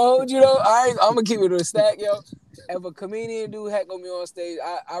 I ain't gonna hold you though. I'm gonna keep it a stack, yo. If a comedian do heckle me on stage,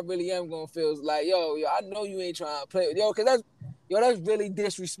 I really am gonna feel like, yo, I know you ain't trying to play, yo, cause that's really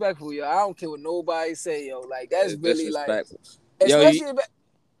disrespectful, yo. I don't care what nobody say, yo. Like that's really like,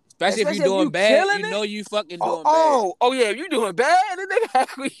 especially if you doing bad, you know you fucking doing bad. Oh yeah, if you doing bad, the nigga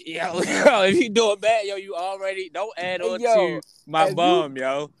heckle you. Yo, if you doing bad, yo, you already don't add on to my bum,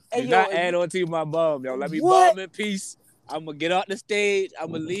 yo. Do not add on to my bum, yo. Let me bomb in peace. I'm gonna get off the stage.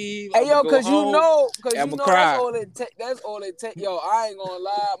 I'm gonna leave. Hey, yo, cause you know cry. That's all it take. Yo, I ain't gonna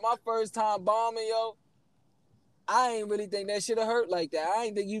lie. My first time bombing, yo, I ain't really think that should have hurt like that. I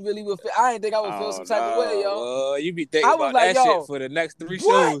ain't think you really would. I ain't think I would feel some type of way, yo. Well, you be thinking about like, that shit for the next 3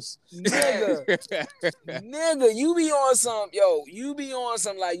 shows, nigga. You be on some, yo. You be on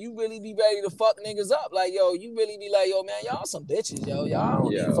some like you really be ready to fuck niggas up, like yo. You really be like, yo, man, y'all some bitches, yo. Y'all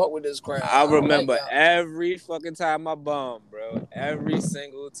don't even fuck with this crowd. I remember every fucking time I bombed, bro. Every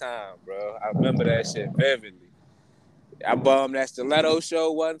single time, bro. I remember that shit vividly. I bombed that Stiletto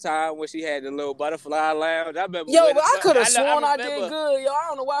show one time when she had the little butterfly lounge. I remember. Yo, but I could have sworn I did good. Yo, I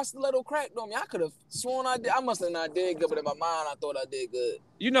don't know why Stiletto cracked on me. I could have sworn I did. I must have not did good, but in my mind, I thought I did good.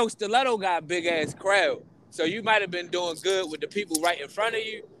 You know, Stiletto got a big ass crowd, so you might have been doing good with the people right in front of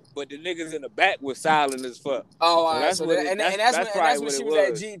you, but the niggas in the back was silent as fuck. Oh, all right. So that's when she was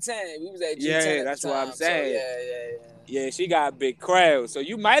at G10. We was at G10. Yeah, that's what I'm saying. So, yeah, she got a big crowd, so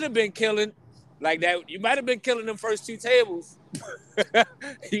you might have been killing. Like that, you might have been killing them first 2 tables.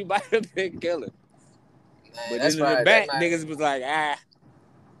 You might have been killing. Man, but then in the back, niggas was like,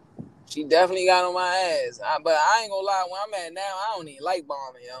 She definitely got on my ass. But I ain't gonna lie, when I'm at now, I don't even like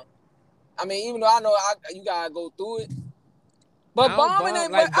bombing, yo. I mean, even though I know you gotta go through it. But bombing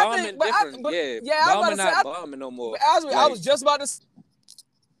ain't like bombing different. Bombing not bombing no more. I was just about to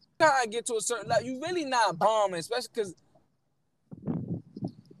kind of get to a certain level. You really not bombing, especially because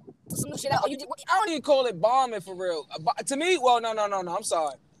some shit out. I don't even call it bombing for real. To me, well, no. I'm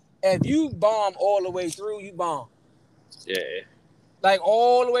sorry. If you bomb all the way through, you bomb. Yeah. Like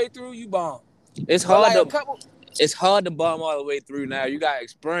all the way through, you bomb. It's hard It's hard to bomb all the way through now. You got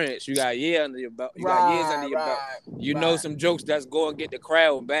experience. You got years under your belt. You got years under your belt. You know some jokes that's going to get the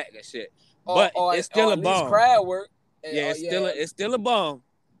crowd back and shit. But it's still a bomb. Crowd work. It's still a bomb.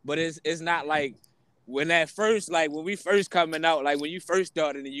 But it's not like when we first coming out, like when you first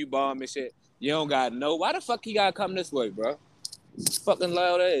started and you bomb and shit, you don't gotta know why the fuck he gotta come this way, bro. Fucking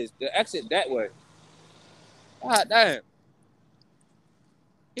loud ass. The exit that way. God damn.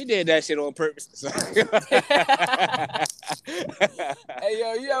 He did that shit on purpose. Hey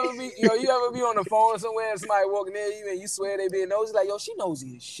yo, you ever be on the phone somewhere and somebody walking near you and you swear they being nosy? Like, yo, she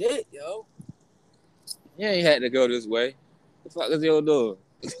nosy as shit, yo. You ain't had to go this way. What the fuck is your doing?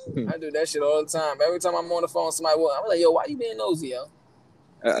 I do that shit all the time. Every time I'm on the phone, somebody walk, I'm like, yo, why you being nosy, yo?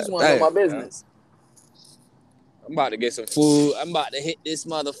 I just want to know my business. I'm about to get some food. I'm about to hit this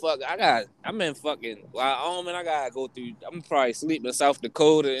motherfucker. I'm in fucking Wyoming. I gotta go through. I'm probably sleep in South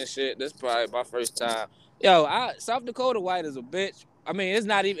Dakota and shit. This probably my first time. Yo, South Dakota white as a bitch. I mean, it's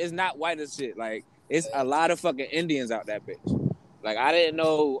not white as shit. Like, it's a lot of fucking Indians out that bitch. Like, I didn't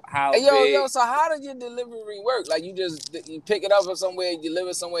know how. Hey, yo, so how does your delivery work? Like, you pick it up from somewhere, you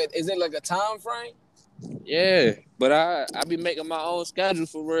deliver somewhere. Is it like a time frame? Yeah, but I be making my own schedule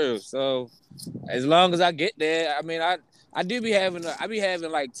for real. So as long as I get there, I mean, I be having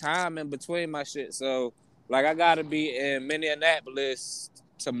like time in between my shit. So like I gotta be in Minneapolis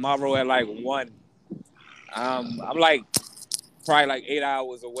tomorrow at like 1. I'm like probably like 8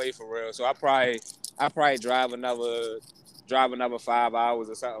 hours away for real. So I probably drive another 5 hours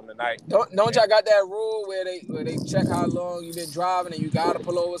or something tonight. Don't y'all got that rule where they check how long you've been driving and you gotta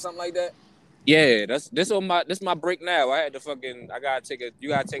pull over or something like that? Yeah, this my break now. You gotta take a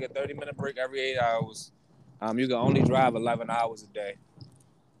 30-minute break every 8 hours. You can only drive 11 hours a day.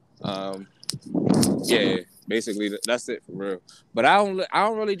 Yeah, basically that's it for real. But I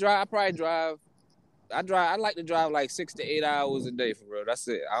don't really drive. I like to drive like 6 to 8 hours a day for real. That's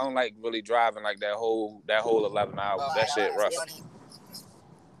it. I don't like really driving like that whole 11 hours. That shit rough.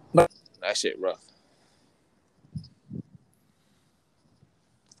 That shit rough.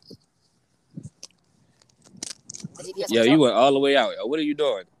 Yo, you went all the way out. Yo, what are you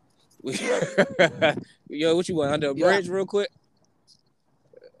doing? Yo, what you want under a bridge real quick?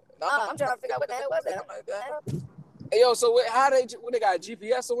 No, I'm trying to figure out what the hell was that. I'm like, hey, yo, so what they got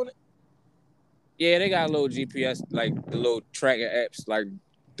GPS on it? Yeah, they got a little GPS, like the little tracking apps, like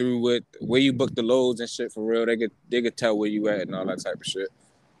through where you book the loads and shit for real. They could tell where you at and all that type of shit.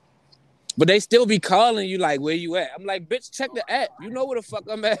 But they still be calling you like, where you at? I'm like, bitch, check the app. You know where the fuck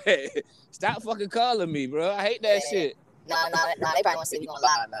I'm at. Stop fucking calling me, bro. I hate that shit. Nah, they probably want to see if you gonna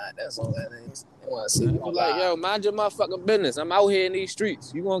lie. Nah, that's all that is. They want to see if you gonna lie. Like, yo, mind your motherfucking business. I'm out here in these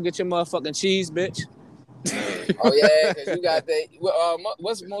streets. You gonna get your motherfucking cheese, bitch? Oh yeah, because you got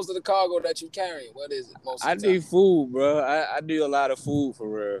what's most of the cargo that you carrying? What is it? Most of the time? do food, bro. I do a lot of food for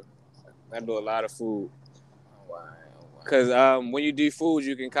real. I do a lot of food. Cause when you do food,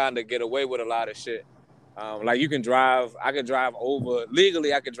 you can kind of get away with a lot of shit. Like you can drive. I could drive over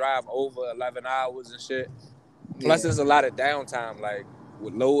legally. I could drive over 11 hours and shit. Plus, there's a lot of downtime, like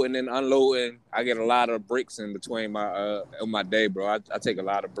with loading and unloading. I get a lot of breaks in between my day, bro. I take a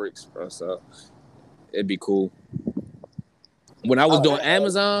lot of breaks, bro. So it'd be cool. When I was doing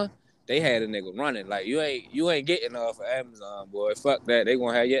Amazon, they had a nigga running. Like you ain't getting off of Amazon, boy. Fuck that. They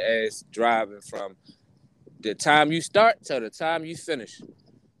gonna have your ass driving from the time you start till the time you finish.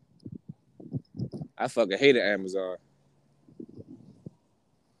 I fucking hated Amazon.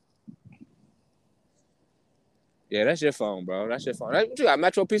 Yeah, that's your phone, bro. That's your phone. What you got,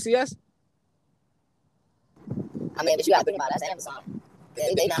 Metro PCS? I mean, but you gotta think about it. That's Amazon.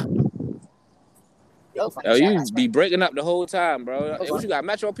 They not. Yo, you be breaking up the whole time, bro. Hey, what you got,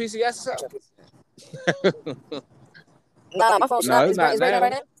 Metro PCS or something? Nah, my phone's not breaking up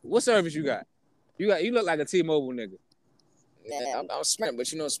right now. What service you got? You look like a T-Mobile nigga. Yeah, I'm Sprint,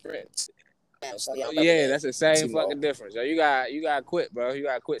 but you know Sprint. Yeah, that's the same T-Mobile. Fucking difference. Yo, you got quit, bro. You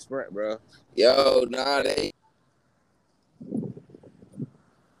got quit Sprint, bro. Yo, nah, they.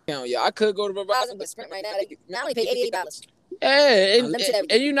 Yeah, I could go to Verizon, but Sprint right now they pay $88. Yeah,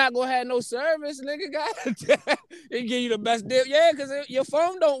 and you're not gonna have no service, nigga. God, they give you the best deal. Yeah, because your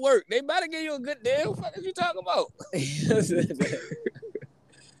phone don't work. They better give you a good deal. What are you talking about?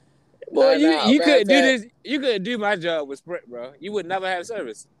 Boy, you couldn't do this. You couldn't do my job with Sprint, bro. You would never have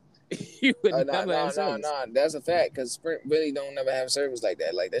service. You would never have service. No, that's a fact. Because Sprint really don't never have service like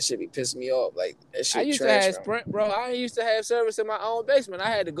that. Like that shit be pissing me off. Like that shit. I used to have Sprint, bro. I used to have service in my own basement. I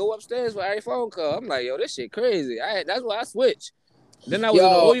had to go upstairs for every phone call. I'm like, yo, this shit crazy. That's why I switched. Then I was in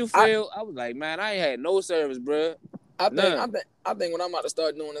the oil field. I was like, man, I ain't had no service, bro. I think what I'm about to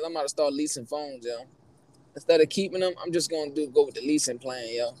start doing is I'm about to start leasing phones, yo. Instead of keeping them, I'm just gonna go with the leasing plan,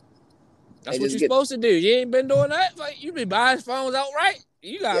 yo. That's what you're supposed to do. You ain't been doing that. Like you been buying phones outright.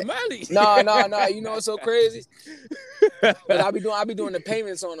 You got money. No. You know what's so crazy? But I be doing the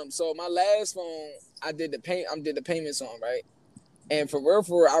payments on them. So my last phone, I did the payments on, right? And for real,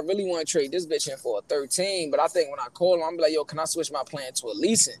 I really want to trade this bitch in for a 13. But I think when I call them, I'm like, yo, can I switch my plan to a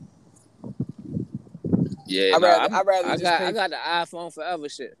leasing? Yeah, I got the iPhone forever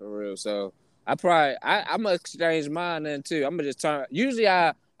shit for real. So I'm gonna exchange mine then too. I'm gonna just turn. Usually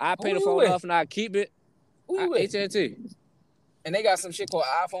I pay the phone off and I keep it. AT&T. And they got some shit called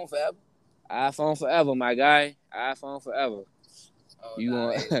iPhone Forever. iPhone Forever, my guy. iPhone Forever. Oh,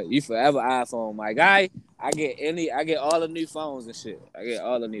 you forever iPhone, my guy. I get all the new phones and shit. I get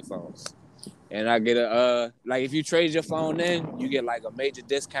all the new phones. And I get like if you trade your phone in, you get like a major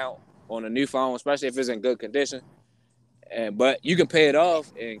discount on a new phone, especially if it's in good condition. But you can pay it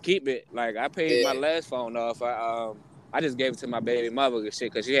off and keep it. Like I paid my last phone off. I just gave it to my baby mother and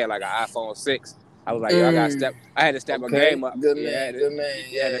shit because she had like an iPhone 6. I was like, yo, I had to step a game up. Good man.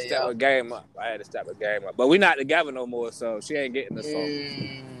 I had to step a game up. But we not together no more, so she ain't getting this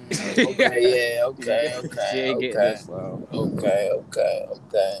phone. Okay. She ain't getting this phone. Okay.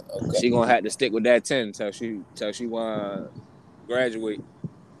 She gonna have to stick with that 10 till she wanna graduate.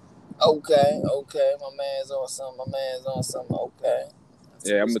 Okay. My man's on something. Okay.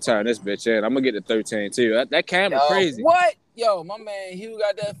 Yeah, I'm gonna turn this bitch in. I'm gonna get the 13 too. That camera crazy. What? Yo, my man Hugh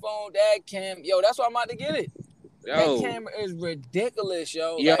got that phone, that cam. Yo, that's why I'm about to get it. That camera is ridiculous,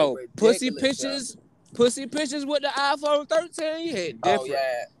 yo. Yo, like, pussy pictures with the iPhone 13 hit different.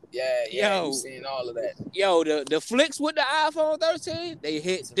 Oh yeah. Yo, you seen all of that. Yo, the flicks with the iPhone 13, they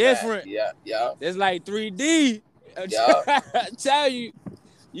hit different. Yeah. It's like 3D. Yeah. I tell you,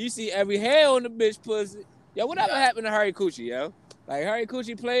 you see every hair on the bitch pussy. Yo, whatever happened to Harry Coochie, yo? Like Harry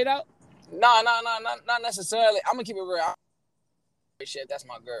Coochie played out? No, not necessarily. I'm gonna keep it real. Shit, that's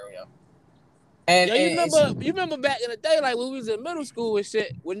my girl, yo. And you remember back in the day, like when we was in middle school and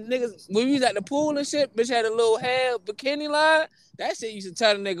shit, when we was at the pool and shit, bitch had a little hair bikini line. That shit used to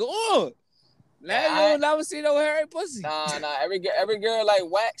tell the nigga, oh. Now you don't never see no hairy pussy. Nah. Every girl like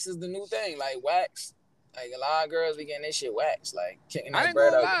wax is the new thing. Like wax. Like a lot of girls be getting this shit waxed, like kicking that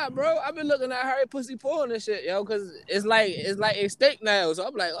bread out. I ain't gonna lie, bro. I've been looking at hairy pussy porn and shit, yo, cause it's like extinct now. So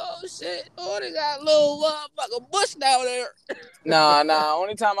I'm like, oh shit, they got a little motherfucking bush down there. Nah.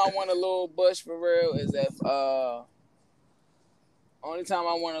 Only time I want a little bush for real is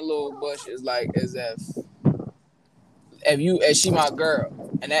if she my girl,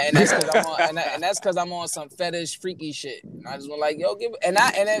 and that's cause I'm on some fetish freaky shit. And I just want like, yo, give and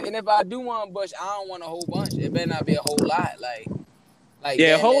if I do want a bush, I don't want a whole bunch. It better not be a whole lot, like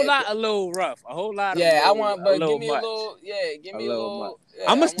a whole lot a little rough, a whole lot. Yeah, I want, but give me a little. Yeah, give me a little.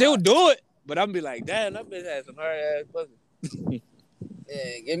 Yeah, I'ma still do it, but I'm be like, damn, that bitch has some hairy ass pussy.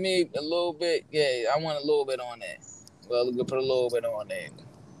 Yeah, give me a little bit. Yeah, I want a little bit on that. Well, we could put a little bit on there.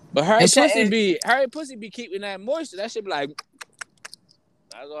 But hairy pussy be keeping that moisture. That shit be like,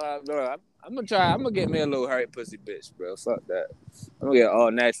 that's what I'm doing. I'm gonna get me a little hairy pussy bitch, bro. Fuck that. I'm gonna get an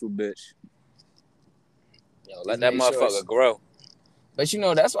all natural bitch. Yo, let that motherfucker grow. But you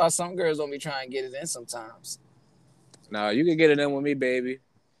know, that's why some girls don't be trying to get it in sometimes. No, you can get it in with me, baby.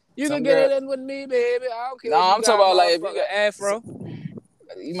 You can get it in with me, baby. I don't care. No, I'm talking about like if you got afro.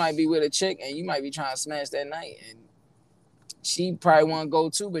 You might be with a chick and you might be trying to smash that night, and she probably want to go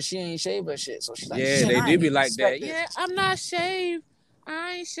too, but she ain't shaved her shit. So she's like, yeah, they do be like that. Yeah, I'm not shaved.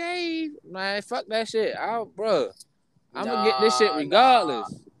 I ain't shaved. Man, fuck that shit. Bro, I'm gonna get this shit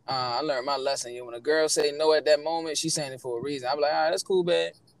regardless. I learned my lesson. When a girl say no at that moment, she's saying it for a reason. I be like, all right, that's cool,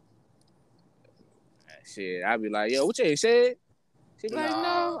 babe. Shit, I be like, yo, what you ain't said? She be like,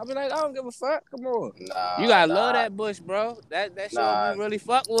 no. I be like, I don't give a fuck. Come on. You gotta love that bush, bro. That shit you really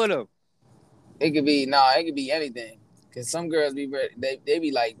fuck with him. It could be anything. Cause some girls be ready, they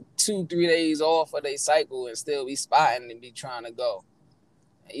be like 2-3 days off of their cycle and still be spotting and be trying to go.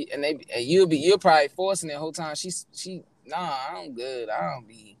 And you're probably forcing it the whole time. I'm good. I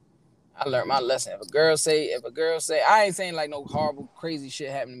learned my lesson. If a girl say, I ain't saying like no horrible, crazy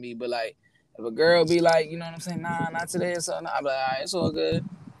shit happened to me, but like if a girl be like, you know what I'm saying, nah, not today or something, I'm like, all right, it's all good.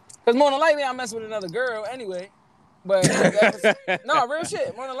 Cause more than likely I'm messing with another girl anyway. But no, real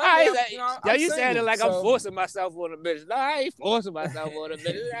shit. More than likely, you saying it like I'm forcing myself on a bitch. No, I ain't forcing myself on a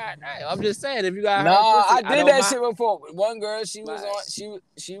bitch. I'm just saying if you got I did that shit before. One girl, she wasn't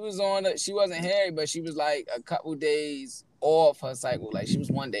hairy, but she was like a couple days off her cycle. Like she was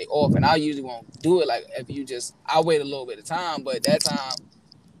one day off, and I usually won't do it. Like I wait a little bit of time, but that time,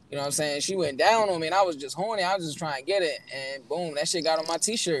 you know what I'm saying? She went down on me, and I was just horny. I was just trying to get it, and boom, that shit got on my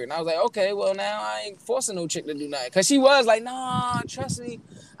t-shirt. And I was like, okay, well, now I ain't forcing no chick to do nothing. Because she was like, nah, trust me.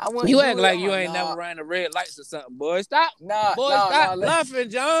 I wouldn't You act like you ain't never ran the red lights or something, boy. Stop. Stop bluffing,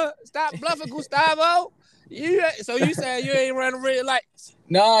 John. Stop bluffing, Gustavo. So you saying you ain't running red lights?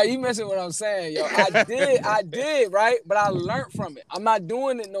 Nah, you messing with what I'm saying, yo. I did, right? But I learned from it. I'm not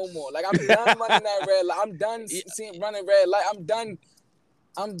doing it no more. Like, I'm done running that red light. I'm done running red light. I'm done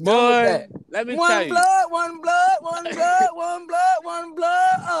with that. Let me tell you. One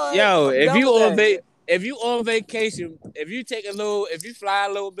blood. Yo, if you on vacation, if you fly a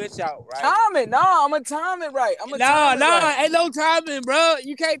little bitch out, right? Time it. No, I'm gonna time it right. Ain't no timing, bro.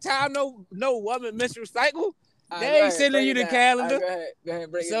 You can't time no woman menstrual cycle. They ain't sending you the calendar. Go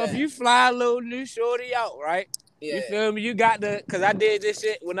ahead, break it down. So if you fly a little new shorty out, right? Yeah. You feel me? You got cause I did this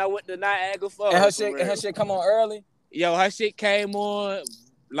shit when I went to Niagara Falls. And her shit come on early? Yo, her shit came on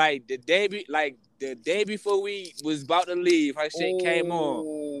like the day before we was about to leave. Her shit came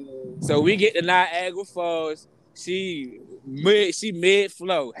on. So we get to Niagara Falls. She mid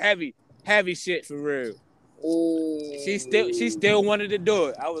flow, heavy shit for real. Ooh. She still wanted to do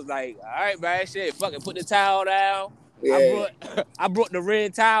it. I was like, all right, man, shit, fucking put the towel down. Yeah. I brought the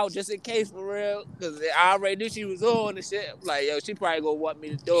red towel just in case for real, because I already knew she was on the shit. I'm like, yo, she probably gonna want me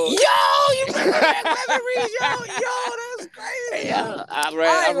to do it. Yo, you ran memories, yo, that's crazy. Yeah, I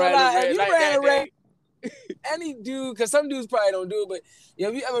ran the red like that day. Any dude, because some dudes probably don't do it, but yo,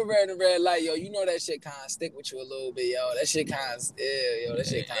 if you ever ran the red light, yo, you know that shit kind of stick with you a little bit, yo. That shit kind of stick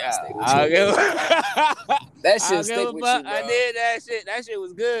with you. That shit stick with you, bro. I did that shit. That shit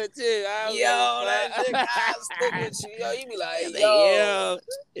was good too. That shit kind of stick with you, yo. You be like, yo,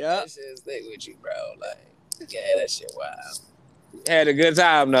 that shit stick with you, bro. Like, yeah, that shit wild. Had a good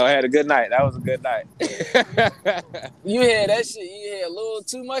time though. Had a good night. That was a good night. You hear that shit? You hear a little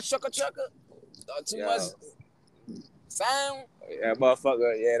too much chugga? Or too much sound? That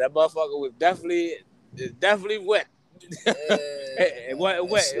motherfucker was definitely wet. It wasn't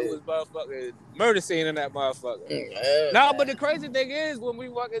wet. It was motherfucking murder scene in that motherfucker. But the crazy thing is when we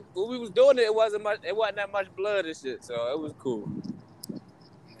was doing it, it wasn't that much blood and shit. So it was cool.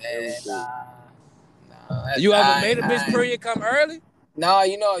 You ever made a bitch period come early? Nah,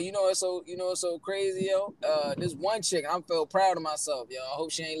 you know it's so crazy, yo. This one chick, I feel proud of myself, yo. I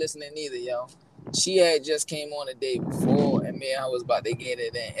hope she ain't listening either, yo. She had just came on the day before, and me and her was about to get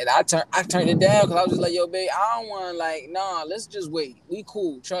it in, and I turned it down because I was just like, yo, babe, I don't want nah, let's just wait. We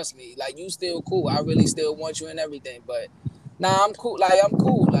cool, trust me. Like you still cool. I really still want you and everything, but nah, I'm cool. Like I'm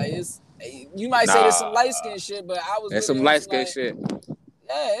cool. Like it's you might say there's some light skin shit, but I was There's really some light skin shit.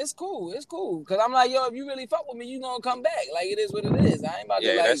 Yeah, it's cool. It's cool. Cause I'm like, yo, if you really fuck with me, you gonna come back. Like it is what it is. I ain't about to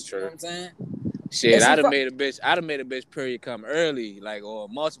that's true. You know what I'm saying? Shit, I'd have made a bitch period come early, like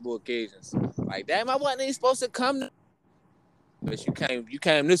on multiple occasions. Like, damn, I wasn't even supposed to come. But you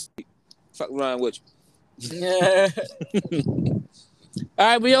came this week. Fuck around with you. Yeah. All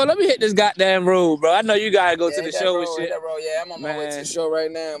right, but yo, let me hit this goddamn road, bro. I know you gotta go to the show and shit. Yeah, I'm on my way to the show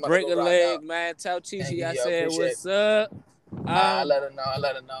right now. I'm break a leg, man. Tell Chichi I said what's up. I let her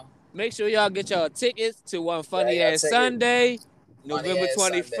know. Make sure y'all get y'all tickets to One Funny Ass Sunday, November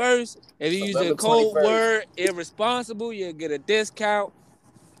 21st. If you use the code word irresponsible, you'll get a discount.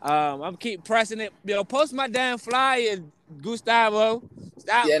 I'm keep pressing it. Yo, post my damn flyer, Gustavo.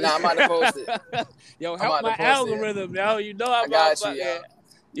 Stop. Yeah, I'm about to post it. Yo, help my algorithm, yo. You know I'm motherfucking.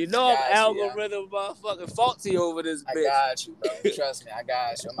 You know I'm algorithm motherfucking faulty over this bitch. I got you, bro. Trust me, I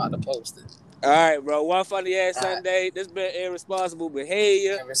got you. I'm about to post it. All right, bro. One Funny Ass Sunday. This been irresponsible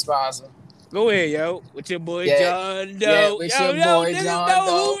behavior. Irresponsible. Go ahead, yo. With your boy John Doe. With your boy John Doe.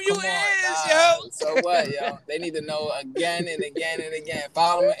 Know who you is, yo. So what, yo? They need to know again and again and again.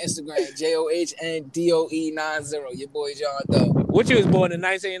 Follow me on Instagram, JOHNDOE90. Your boy John Doe. What you was born in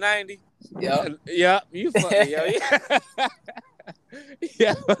 1990? Yep. You fucking yo.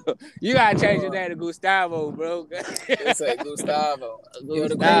 Yeah, you gotta change your name to Gustavo, bro. It's like Gustavo. Yo,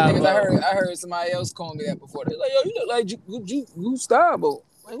 the crazy thing is I heard somebody else call me that before. They're like, yo, you look like Gustavo.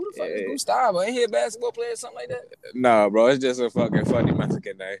 Like, who the fuck is Gustavo? Ain't he a basketball player or something like that? No, bro, it's just a fucking funny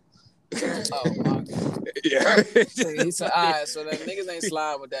Mexican name. Oh my God. Yeah. He said, all right, so then niggas ain't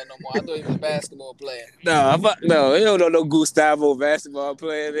slide with that no more. I thought he was a basketball player. No, you don't know no Gustavo basketball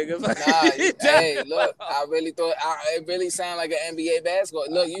player, nigga. Hey, look, I really thought it really sounded like an NBA basketball.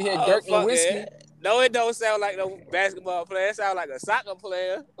 Look, you hear Dirk Nowitzki. Yeah. No, it don't sound like no basketball player. It sound like a soccer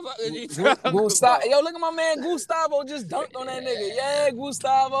player. What the fuck is you talking about? Yo, look at my man Gustavo just dunked on that nigga. Yeah,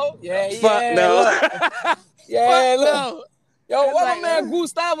 Gustavo. Yeah. No. Yeah, look. No. Yo, what my man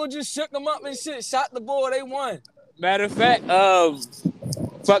Gustavo just shook him up and shit, shot the ball, they won. Matter of fact,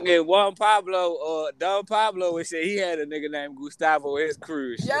 fucking Juan Pablo or Don Pablo and shit, he had a nigga named Gustavo in his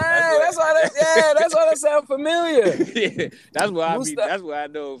crew. Yeah, that's why that sound familiar. Yeah, that's where I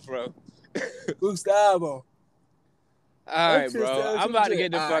know him from. Gustavo. All right, bro. I'm about to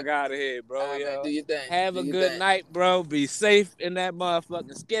get the fuck out of here, bro. Right, man, do your thing. Have a good night, bro. Be safe in that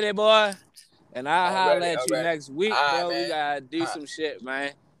motherfucking skitty, boy. And I'll holler at you next week, bro. We gotta do some shit,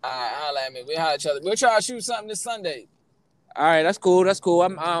 man. All right, holler at me. We holler at each other. We'll try to shoot something this Sunday. All right, that's cool.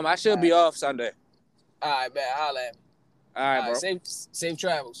 I should be off Sunday. All right, bet. Holler at me. All right, bro. Safe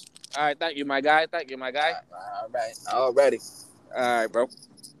travels. All right, thank you, my guy. All right. All right, bro.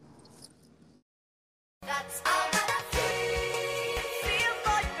 That's all.